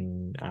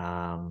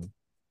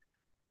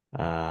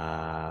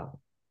uh,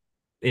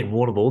 in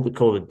Warrnambool. They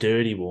call it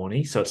Dirty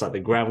Warney, so it's like the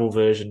gravel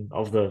version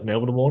of the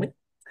Melbourne Warney.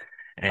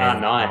 Ah,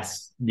 And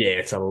nice. yeah,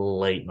 it's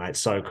elite, mate.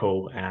 So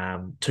cool.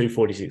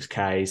 246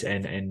 Ks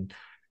and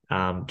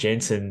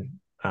Jensen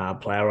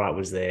Plowright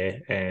was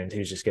there and he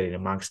was just getting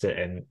amongst it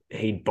and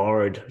he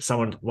borrowed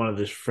one of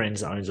his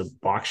friends that owns a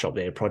bike shop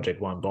there,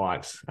 Project One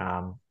Bikes.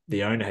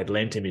 The owner had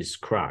lent him his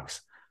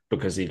Crux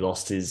because he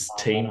lost his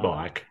team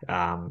bike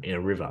in a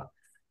river.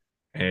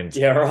 And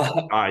Yeah,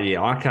 right.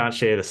 yeah, I can't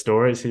share the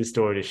story. It's his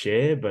story to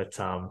share, but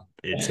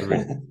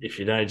if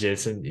you know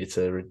Jensen, it's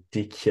a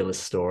ridiculous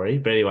story.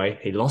 But anyway,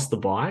 he lost the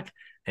bike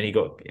and he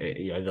got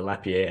the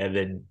Lapierre, and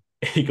then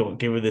he got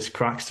given this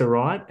Crux to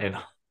ride, and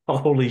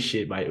holy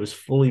shit, mate, it was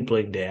fully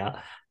blinged out.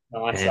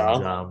 Nice,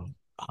 And huh?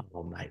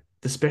 oh mate,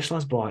 the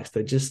specialized bikes,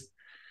 they just,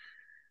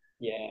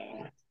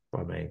 Yeah.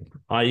 I mean,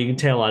 you can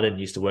tell I didn't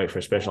used to work for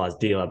a specialized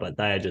dealer, but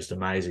they are just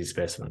amazing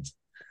specimens.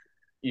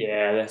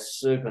 Yeah, they're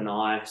super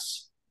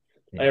nice.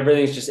 Yeah,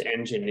 Everything's just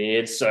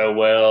engineered so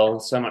well.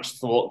 So much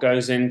thought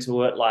goes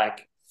into it.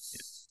 Like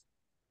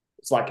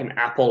it's like an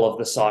apple of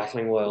the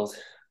cycling world.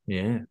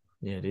 yeah,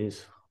 yeah, it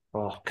is.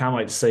 Oh, can't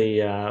wait to see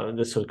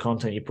the sort of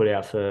content you put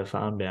out for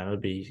Unbound.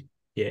 It'd be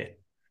yeah,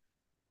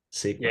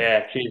 sick, mate.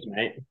 Yeah, cheers,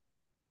 mate.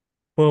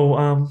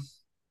 Well,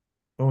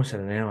 almost at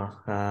an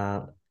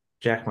hour.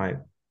 Jack, mate,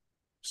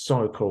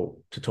 so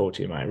cool to talk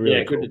to you, mate. Yeah,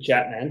 Really good to cool.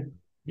 chat, man.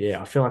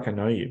 Yeah, I feel like I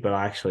know you, but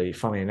I actually,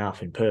 funnily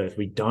enough, in Perth,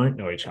 we don't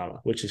know each other,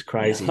 which is I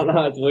crazy.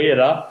 know it's weird,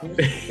 huh?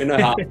 We know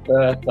half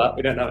Perth, but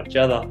we don't know each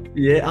other.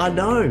 Yeah, I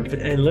know, but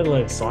and let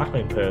alone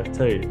cycling Perth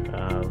too.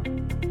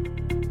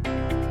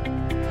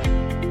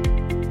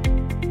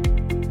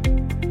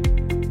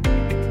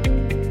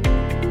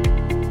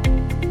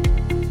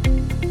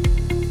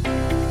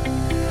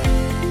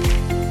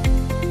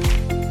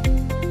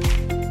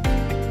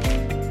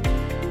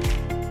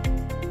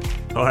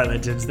 All right,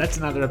 legends, that's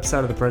another episode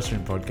of the Press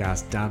Room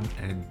Podcast done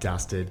and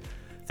dusted.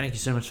 Thank you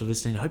so much for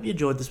listening. I hope you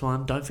enjoyed this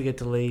one. Don't forget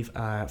to leave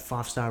a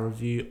 5-star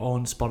review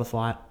on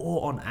Spotify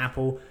or on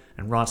Apple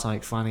and write something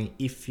funny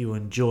if you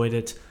enjoyed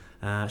it.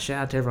 Shout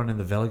out to everyone in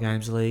the Vela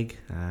Games League.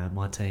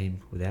 My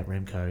team without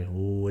Remco.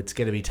 Oh, it's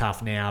going to be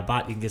tough now,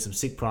 but you can get some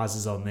sick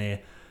prizes on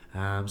there.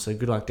 So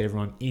good luck to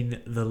everyone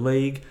in the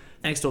league.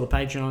 Thanks to all the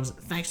Patreons.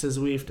 Thanks to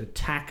Zwift,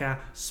 Attacker,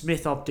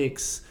 Smith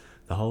Optics,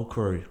 the whole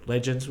crew.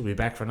 Legends, we'll be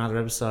back for another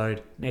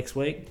episode next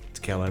week. It's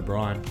Kel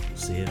O'Brien.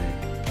 See you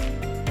then.